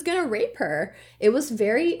because he was going to rape her. It was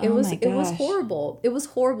horrible. It was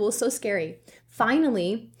horrible. It was so scary.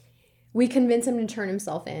 Finally, we convince him to turn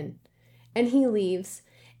himself in and he leaves.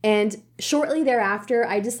 And shortly thereafter,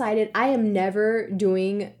 I decided I am never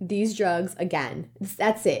doing these drugs again.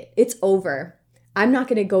 That's it. It's over. I'm not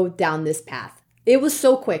going to go down this path. It was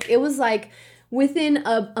so quick. It was like within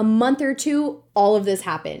a month or two, all of this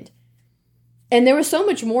happened. And there was so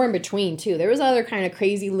much more in between too. There was other kind of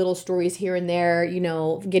crazy little stories here and there,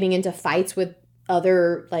 getting into fights with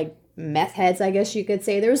other like meth heads, I guess you could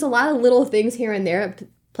say. There was a lot of little things here and there,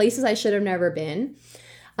 places I should have never been.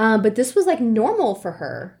 But this was like normal for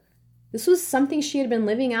her. This was something she had been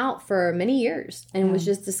living out for many years and was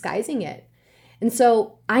just disguising it. And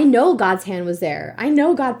so I know God's hand was there. I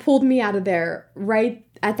know God pulled me out of there right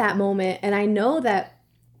at that moment. And I know that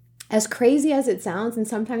as crazy as it sounds, and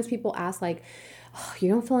sometimes people ask like, oh, you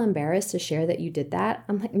don't feel embarrassed to share that you did that?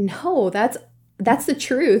 I'm like, no, that's the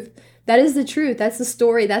truth. That is the truth. That's the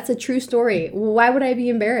story. That's a true story. Why would I be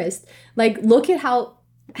embarrassed? Like, look at how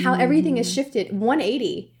everything has shifted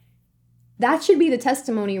 180. That should be the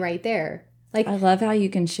testimony right there. Like, I love how you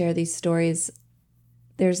can share these stories.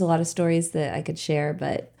 There's a lot of stories that I could share,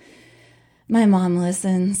 but my mom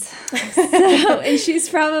listens. And she's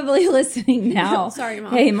probably listening now. Sorry,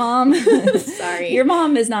 Mom. Hey, Mom. Sorry. Your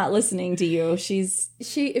mom is not listening to you. If she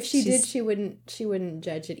did, she wouldn't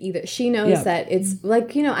judge it either. She knows that it's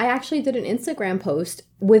like, I actually did an Instagram post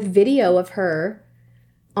with video of her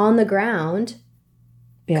on the ground,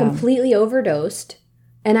 completely overdosed.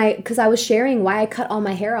 And because I was sharing why I cut all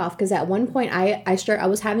my hair off, because at one point I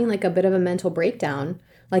was having like a bit of a mental breakdown,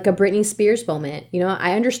 like a Britney Spears moment.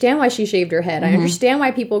 I understand why she shaved her head. I understand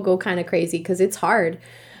why people go kind of crazy because it's hard.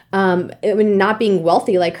 Not being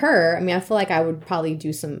wealthy like her, I feel like I would probably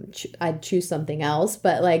I'd choose something else.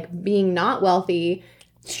 But like being not wealthy,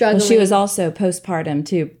 struggling. Well, she was also postpartum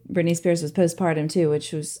too. Britney Spears was postpartum too,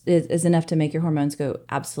 which is enough to make your hormones go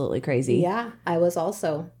absolutely crazy. Yeah, I was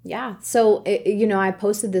also. Yeah. So, I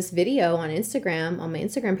posted this video on Instagram, on my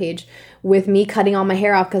Instagram page, with me cutting all my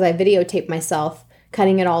hair off because I videotaped myself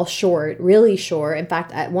cutting it all short, really short. In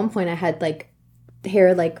fact, at one point I had like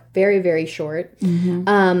hair like very, very short.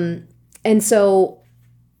 And so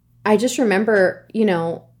I just remember,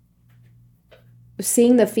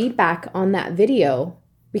 seeing the feedback on that video,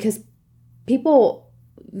 because people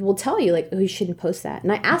will tell you like, oh, you shouldn't post that.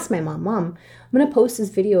 And I asked my mom, I'm going to post this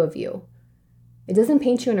video of you. It doesn't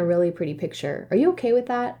paint you in a really pretty picture. Are you okay with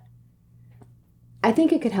that? I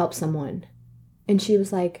think it could help someone. And she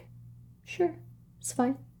was like, sure, it's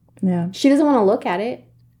fine. Yeah. She doesn't want to look at it,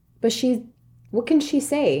 but what can she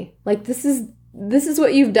say? Like, this is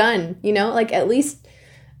what you've done, like at least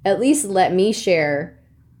let me share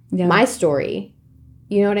my story.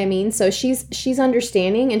 You know what I mean? So she's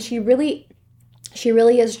understanding, and she really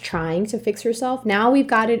is trying to fix herself. Now we've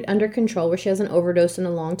got it under control where she hasn't overdosed in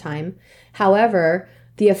a long time. However,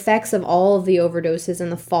 the effects of all of the overdoses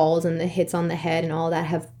and the falls and the hits on the head and all that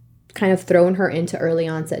have kind of thrown her into early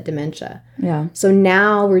onset dementia. Yeah. So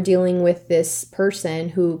now we're dealing with this person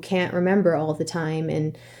who can't remember all the time,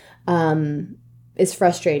 and it's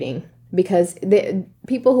frustrating because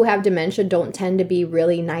people who have dementia don't tend to be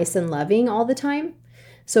really nice and loving all the time.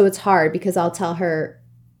 So it's hard because I'll tell her,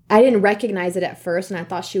 I didn't recognize it at first, and I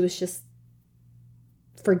thought she was just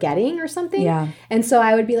forgetting or something. Yeah. And so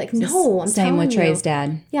I would be like, no, I'm same with telling you. Trey's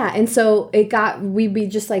dad. Yeah. And so we'd be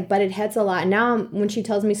just like butted heads a lot. And now when she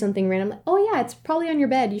tells me something random, I'm like, oh yeah, it's probably on your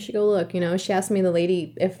bed. You should go look. You know, she asked me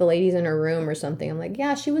if the lady's in her room or something. I'm like,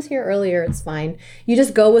 yeah, she was here earlier. It's fine. You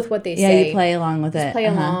just go with what they say. Yeah, you play along with it. Play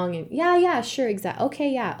along. And yeah, sure. Exactly.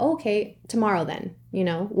 Okay. Yeah. Okay. Tomorrow then, you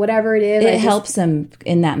know, whatever it is. It helps them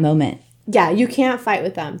in that moment. Yeah. You can't fight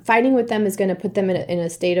with them. Fighting with them is going to put them in a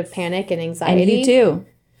state of panic and anxiety. And you too.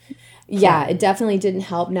 Yeah, it definitely didn't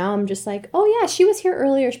help. Now I'm just like, oh yeah, she was here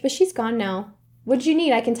earlier, but she's gone now. What did you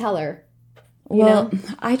need? I can tell her. You know?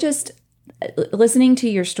 I just, listening to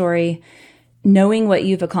your story, knowing what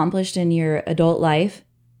you've accomplished in your adult life,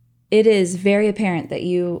 it is very apparent that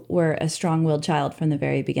you were a strong-willed child from the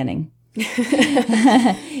very beginning.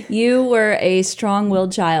 You were a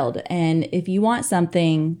strong-willed child, and if you want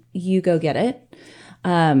something, you go get it.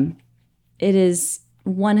 It is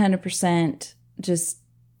 100% just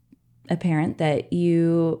apparent that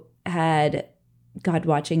you had God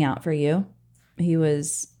watching out for you. He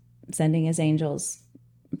was sending his angels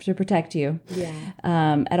to protect you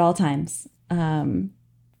at all times.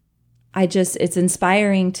 It's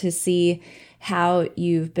inspiring to see how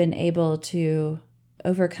you've been able to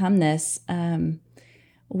overcome this.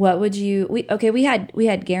 We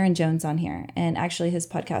had Garen Jones on here, and actually his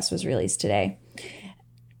podcast was released today.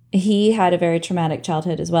 He had a very traumatic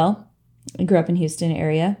childhood as well. He grew up in Houston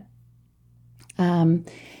area.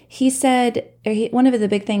 He said one of the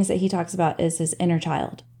big things that he talks about is his inner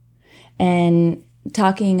child, and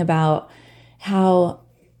talking about how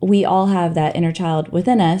we all have that inner child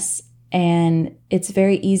within us. And it's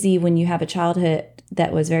very easy when you have a childhood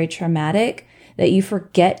that was very traumatic that you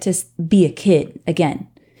forget to be a kid again.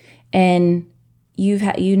 And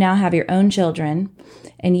you now have your own children,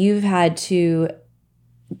 and you've had to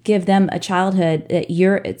give them a childhood that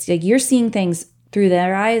it's like you're seeing things through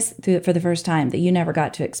their eyes for the first time that you never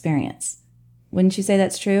got to experience. Wouldn't you say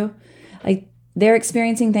that's true? Like they're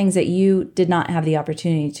experiencing things that you did not have the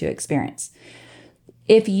opportunity to experience.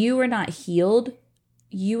 If you were not healed,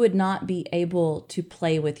 you would not be able to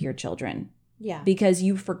play with your children. Yeah. Because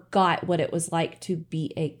you forgot what it was like to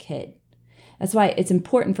be a kid. That's why it's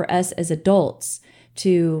important for us as adults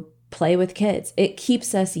to play with kids. It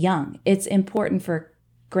keeps us young. It's important for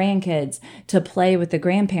grandkids to play with the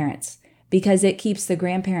grandparents, because it keeps the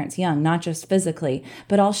grandparents young, not just physically,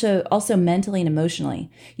 but also mentally and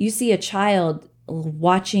emotionally. You see a child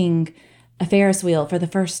watching a Ferris wheel for the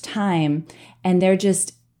first time, and they're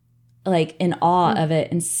just like in awe of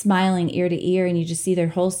it and smiling ear to ear, and you just see their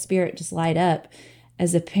whole spirit just light up.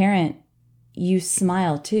 As a parent, you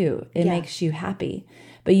smile too. It makes you happy.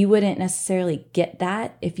 But you wouldn't necessarily get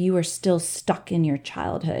that if you were still stuck in your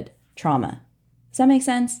childhood trauma. Does that make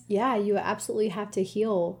sense? Yeah, you absolutely have to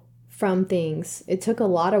heal from things. It took a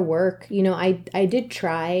lot of work. You know, I did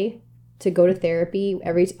try to go to therapy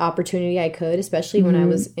every opportunity I could, especially when I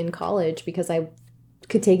was in college, because I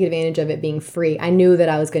could take advantage of it being free. I knew that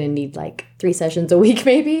I was going to need like 3 sessions a week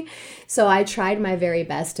maybe. So I tried my very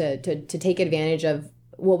best to take advantage of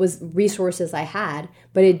what was resources I had,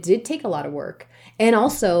 but it did take a lot of work. And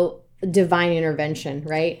also divine intervention,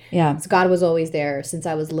 right? Yeah. So God was always there since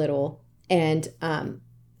I was little. And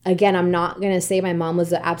again, I'm not going to say my mom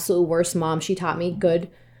was the absolute worst mom. She taught me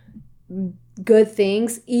good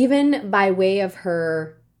things, even by way of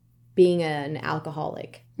her being an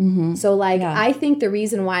alcoholic. Mm-hmm. So I think the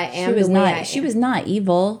reason why I am she was not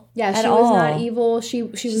evil. Yeah, she was not evil. She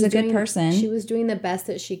was a good person. She was doing the best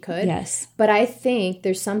that she could. Yes. But I think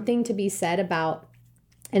there's something to be said about,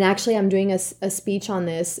 and actually I'm doing a speech on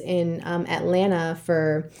this in Atlanta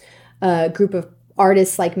for a group of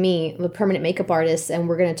artists like me, the permanent makeup artists, and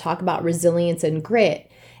we're going to talk about resilience and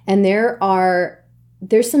grit. And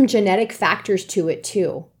there's some genetic factors to it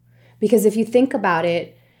too. Because if you think about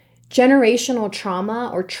it, generational trauma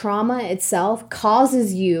or trauma itself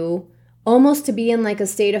causes you almost to be in like a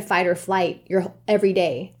state of fight or flight every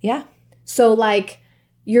day. Yeah. So like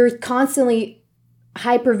you're constantly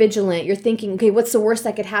hyper vigilant. You're thinking, okay, what's the worst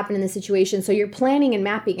that could happen in this situation? So you're planning and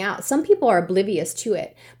mapping out. Some people are oblivious to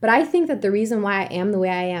it. But I think that the reason why I am the way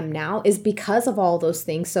I am now is because of all those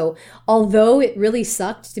things. So although it really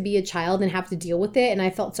sucked to be a child and have to deal with it, and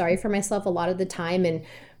I felt sorry for myself a lot of the time and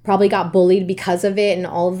probably got bullied because of it and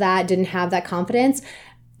all of that, didn't have that confidence.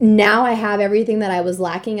 Now I have everything that I was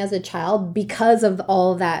lacking as a child because of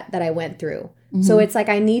all that I went through. Mm-hmm. So it's like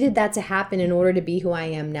I needed that to happen in order to be who I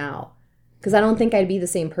am now. Because I don't think I'd be the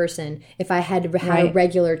same person if I had had a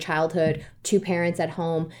regular childhood, 2 parents at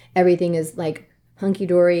home, everything is like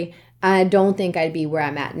hunky-dory. I don't think I'd be where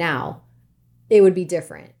I'm at now. It would be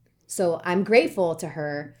different. So I'm grateful to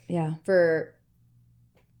her for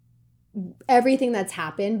everything that's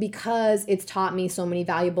happened because it's taught me so many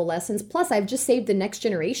valuable lessons. Plus, I've just saved the next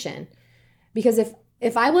generation. Because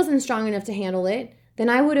if I wasn't strong enough to handle it, then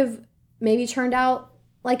I would have maybe turned out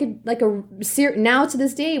now to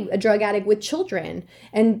this day, a drug addict with children,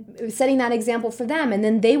 and setting that example for them. And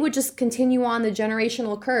then they would just continue on the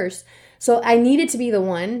generational curse. So I needed to be the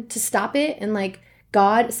one to stop it. And like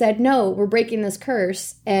God said, no, we're breaking this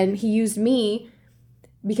curse. And he used me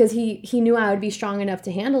because he knew I would be strong enough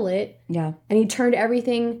to handle it. Yeah. And he turned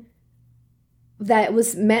everything that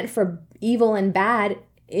was meant for evil and bad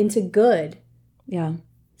into good. Yeah.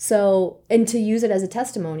 So, and to use it as a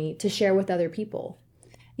testimony to share with other people.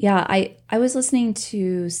 Yeah, I was listening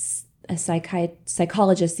to a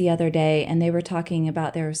psychologist the other day, and they were talking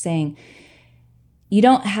about, they were saying, you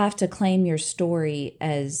don't have to claim your story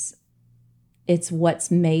as it's what's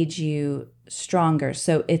made you stronger,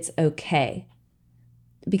 so it's okay.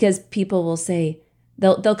 Because people will say,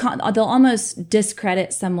 they'll almost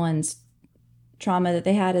discredit someone's trauma that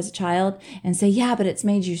they had as a child and say, yeah, but it's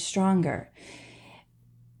made you stronger.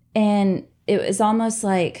 And it was almost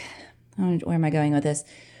like, where am I going with this?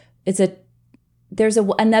 There's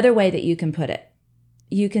another way that you can put it.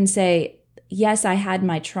 You can say, yes, I had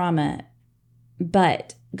my trauma,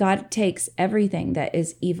 but God takes everything that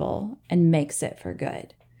is evil and makes it for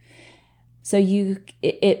good. So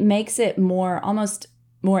it makes it almost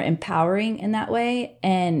more empowering in that way,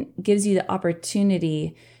 and gives you the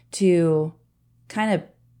opportunity to kind of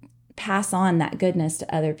pass on that goodness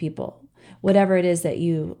to other people. Whatever it is that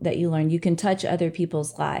you learn, you can touch other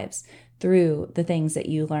people's lives through the things that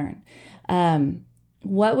you learn.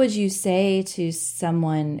 What would you say to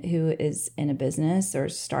someone who is in a business or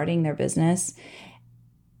starting their business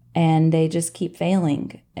and they just keep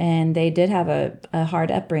failing, and they did have a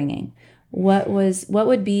hard upbringing? What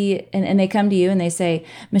would be, and they come to you and they say,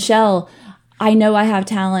 Michelle, I know I have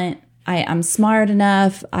talent. I'm smart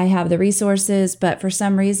enough. I have the resources, but for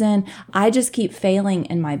some reason, I just keep failing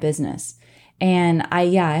in my business. And I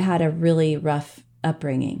had a really rough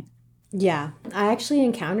upbringing. Yeah, I actually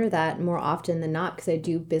encounter that more often than not because I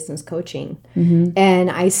do business coaching. Mm-hmm. And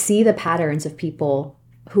I see the patterns of people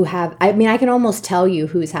who have, I can almost tell you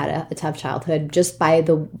who's had a tough childhood just by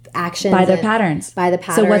the actions. By their patterns. By the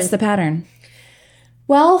patterns. So what's the pattern?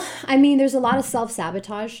 Well, there's a lot of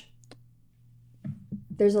self-sabotage.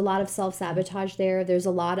 There's a lot of self-sabotage there. There's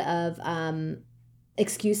a lot of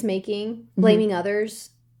excuse making, blaming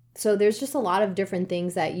others. So there's just a lot of different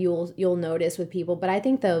things that you'll notice with people. But I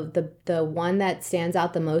think the one that stands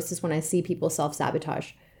out the most is when I see people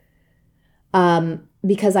self-sabotage.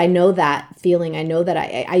 Because I know that feeling. I know that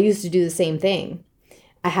I used to do the same thing.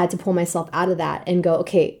 I had to pull myself out of that and go,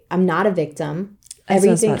 okay, I'm not a victim.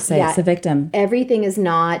 Everything, it's a victim. Everything is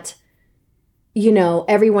not,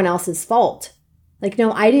 everyone else's fault. Like,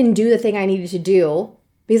 no, I didn't do the thing I needed to do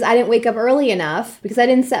because I didn't wake up early enough, because I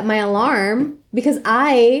didn't set my alarm, because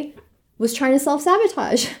I was trying to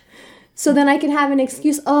self-sabotage. So then I can have an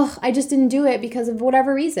excuse, I just didn't do it because of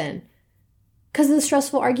whatever reason. Because of the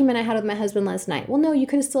stressful argument I had with my husband last night. Well, no, you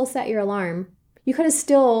could have still set your alarm. You could have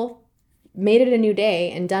still made it a new day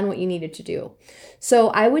and done what you needed to do.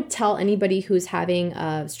 So I would tell anybody who's having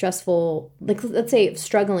a stressful, like let's say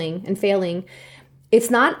struggling and failing,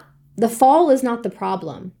 the fall is not the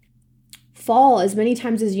problem. Fall as many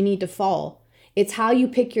times as you need to fall. It's how you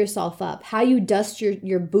pick yourself up, how you dust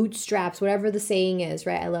your bootstraps, whatever the saying is,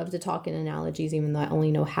 right? I love to talk in analogies, even though I only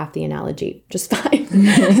know half the analogy. Just fine.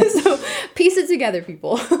 So piece it together,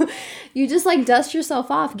 people. You just dust yourself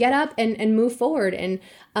off, get up and move forward. And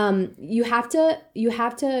you have to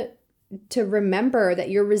remember that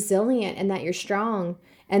you're resilient and that you're strong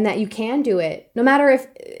and that you can do it. No matter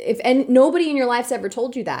if nobody in your life's ever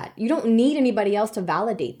told you that. You don't need anybody else to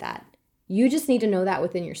validate that. You just need to know that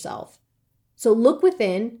within yourself. So look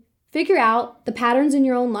within, figure out the patterns in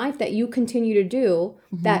your own life that you continue to do,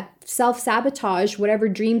 that self-sabotage whatever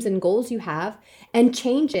dreams and goals you have, and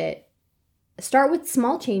change it. Start with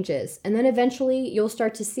small changes, and then eventually you'll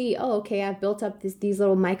start to see, okay, I've built up these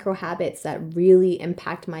little micro habits that really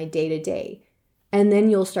impact my day-to-day. And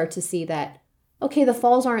then you'll start to see that, okay, the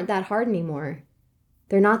falls aren't that hard anymore.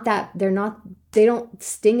 They don't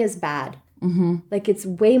sting as bad. Mm-hmm. It's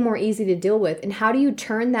way more easy to deal with. And how do you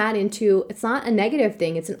turn that into, it's not a negative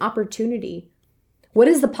thing, it's an opportunity. What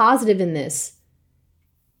is the positive in this?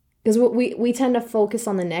 Because we tend to focus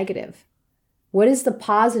on the negative. What is the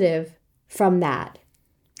positive from that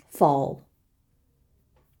fall?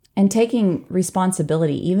 And taking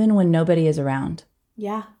responsibility, even when nobody is around.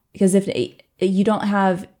 Yeah. Because if you don't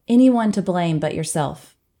have anyone to blame but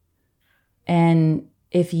yourself, and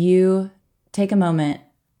if you take a moment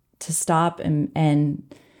to stop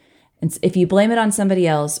and And if you blame it on somebody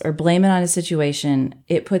else or blame it on a situation,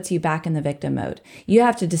 it puts you back in the victim mode. You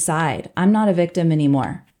have to decide, I'm not a victim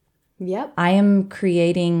anymore. Yep. I am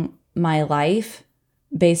creating my life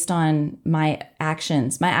based on my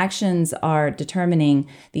actions. My actions are determining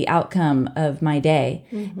the outcome of my day.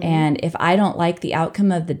 And if I don't like the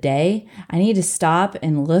outcome of the day, I need to stop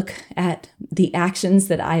and look at the actions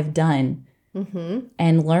that I've done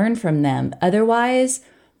and learn from them. Otherwise,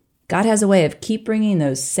 God has a way of keep bringing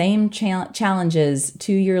those same challenges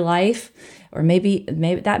to your life. Or maybe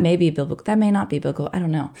that may be biblical. That may not be biblical. I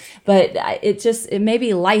don't know. But it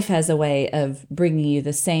maybe life has a way of bringing you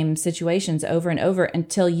the same situations over and over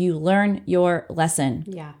until you learn your lesson.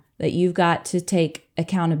 Yeah. That you've got to take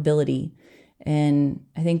accountability. And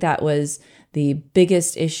I think that was the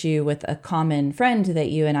biggest issue with a common friend that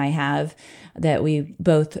you and I have that we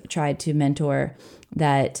both tried to mentor,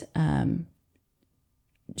 that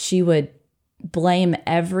she would blame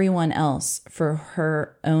everyone else for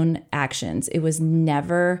her own actions. It was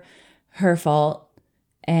never her fault.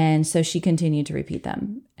 And so she continued to repeat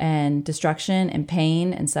them. And destruction and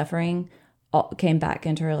pain and suffering all came back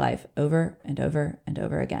into her life over and over and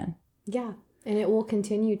over again. Yeah. And it will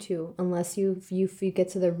continue to, unless you get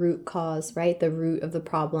to the root cause, right? The root of the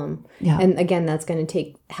problem. Yeah. And again, that's going to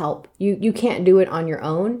take help. You can't do it on your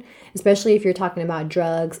own, especially if you're talking about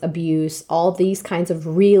drugs, abuse, all these kinds of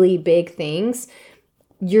really big things.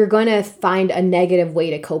 You're going to find a negative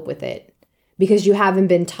way to cope with it because you haven't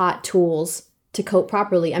been taught tools to cope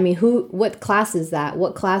properly. I mean, what class is that?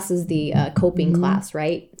 What class is the coping class,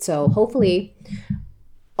 right? So hopefully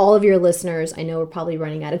all of your listeners, I know we're probably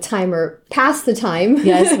running out of time or past the time.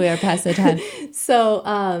 Yes, we are past the time. So,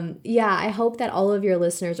 I hope that all of your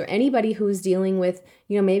listeners or anybody who's dealing with,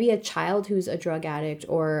 maybe a child who's a drug addict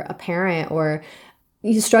or a parent or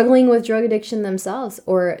struggling with drug addiction themselves,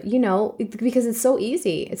 or, because it's so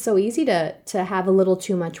easy. It's so easy to have a little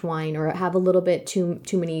too much wine or have a little bit too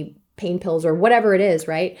many pain pills or whatever it is,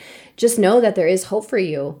 right? Just know that there is hope for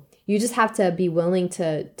you. You just have to be willing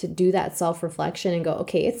to do that self-reflection and go,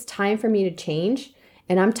 okay, it's time for me to change.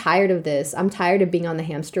 And I'm tired of this. I'm tired of being on the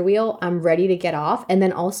hamster wheel. I'm ready to get off. And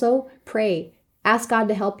then also pray. Ask God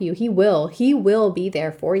to help you. He will be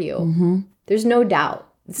there for you. There's no doubt.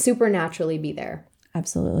 Supernaturally be there.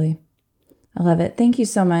 Absolutely. I love it. Thank you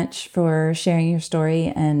so much for sharing your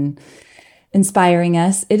story and inspiring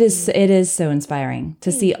us. It is so inspiring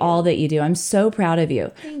to see all that you do. I'm so proud of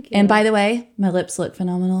you. Thank you. And by the way, my lips look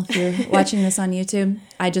phenomenal. If you're watching this on YouTube,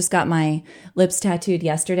 I just got my lips tattooed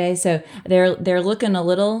yesterday, so they're looking a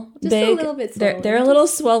little just big. A little bit swollen. They're a little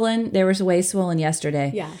swollen. They were way swollen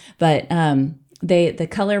yesterday. Yeah. But the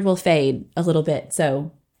color will fade a little bit.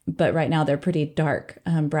 So, but right now they're pretty dark,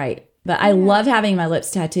 bright. But I love having my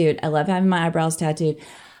lips tattooed. I love having my eyebrows tattooed.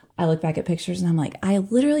 I look back at pictures and I'm like, I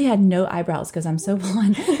lliterally had no eyebrows because I'm so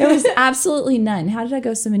blonde. There was absolutely none. How did I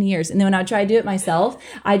go so many years? And then when I tried to do it myself,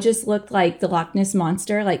 I just looked like the Loch Ness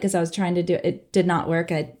Monster, because I was trying to do it. It did not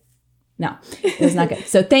work. No, it was not good.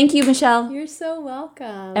 So thank you, Michelle. You're so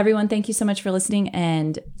welcome. Everyone, thank you so much for listening,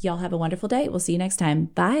 and y'all have a wonderful day. We'll see you next time.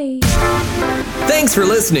 Bye. Thanks for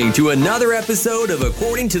listening to another episode of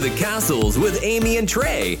According to the Castles with Amy and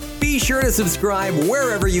Trey. Be sure to subscribe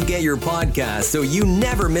wherever you get your podcasts so you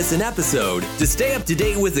never miss an episode. To stay up to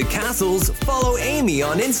date with the Castles, follow Amy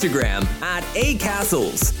on Instagram at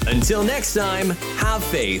 @acastles. Until next time, have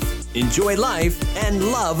faith, enjoy life,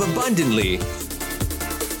 and love abundantly.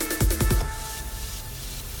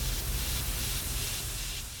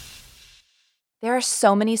 There are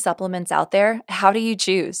so many supplements out there. How do you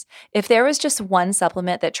choose? If there was just one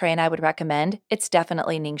supplement that Trey and I would recommend, it's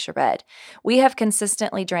definitely Ningxia Red. We have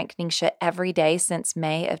consistently drank Ningxia every day since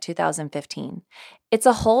May of 2015. It's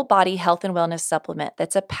a whole body health and wellness supplement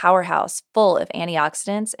that's a powerhouse full of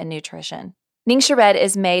antioxidants and nutrition. Ningxia Red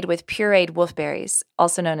is made with pureed wolfberries,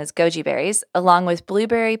 also known as goji berries, along with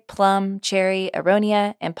blueberry, plum, cherry,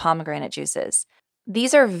 aronia, and pomegranate juices.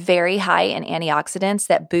 These are very high in antioxidants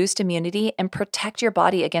that boost immunity and protect your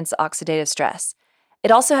body against oxidative stress.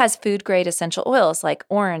 It also has food-grade essential oils like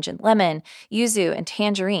orange and lemon, yuzu, and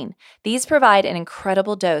tangerine. These provide an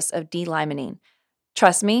incredible dose of D-limonene.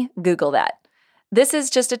 Trust me, Google that. This is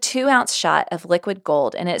just a 2-ounce shot of liquid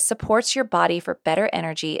gold, and it supports your body for better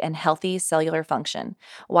energy and healthy cellular function.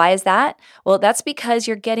 Why is that? Well, that's because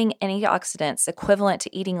you're getting antioxidants equivalent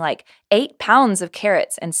to eating like 8 pounds of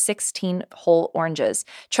carrots and 16 whole oranges.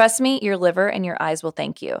 Trust me, your liver and your eyes will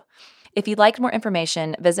thank you. If you'd like more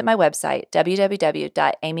information, visit my website,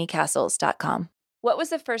 www.amycastles.com. What was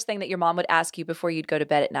the first thing that your mom would ask you before you'd go to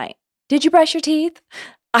bed at night? Did you brush your teeth?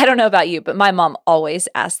 I don't know about you, but my mom always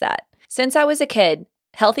asked that. Since I was a kid,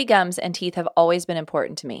 Healthy gums and teeth have always been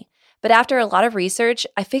important to me. But after a lot of research,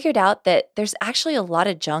 I figured out that there's actually a lot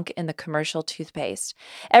of junk in the commercial toothpaste.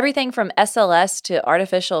 Everything from SLS to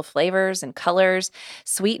artificial flavors and colors,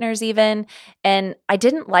 sweeteners even. And I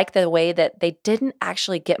didn't like the way that they didn't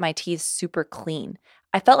actually get my teeth super clean.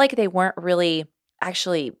 I felt like they weren't really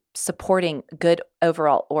actually supporting good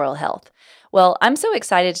overall oral health. Well, I'm so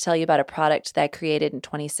excited to tell you about a product that I created in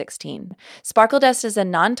 2016. Sparkle Dust is a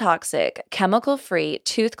non-toxic, chemical-free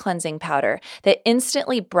tooth cleansing powder that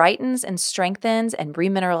instantly brightens and strengthens and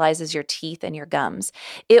remineralizes your teeth and your gums.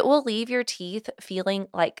 It will leave your teeth feeling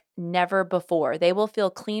like never before. They will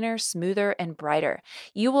feel cleaner, smoother, and brighter.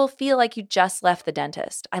 You will feel like you just left the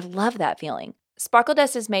dentist. I love that feeling. Sparkle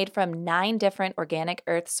Dust is made from 9 different organic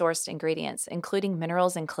earth-sourced ingredients, including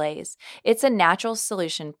minerals and clays. It's a natural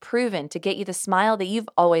solution proven to get you the smile that you've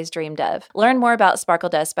always dreamed of. Learn more about Sparkle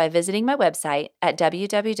Dust by visiting my website at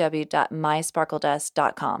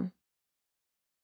www.mysparkledust.com.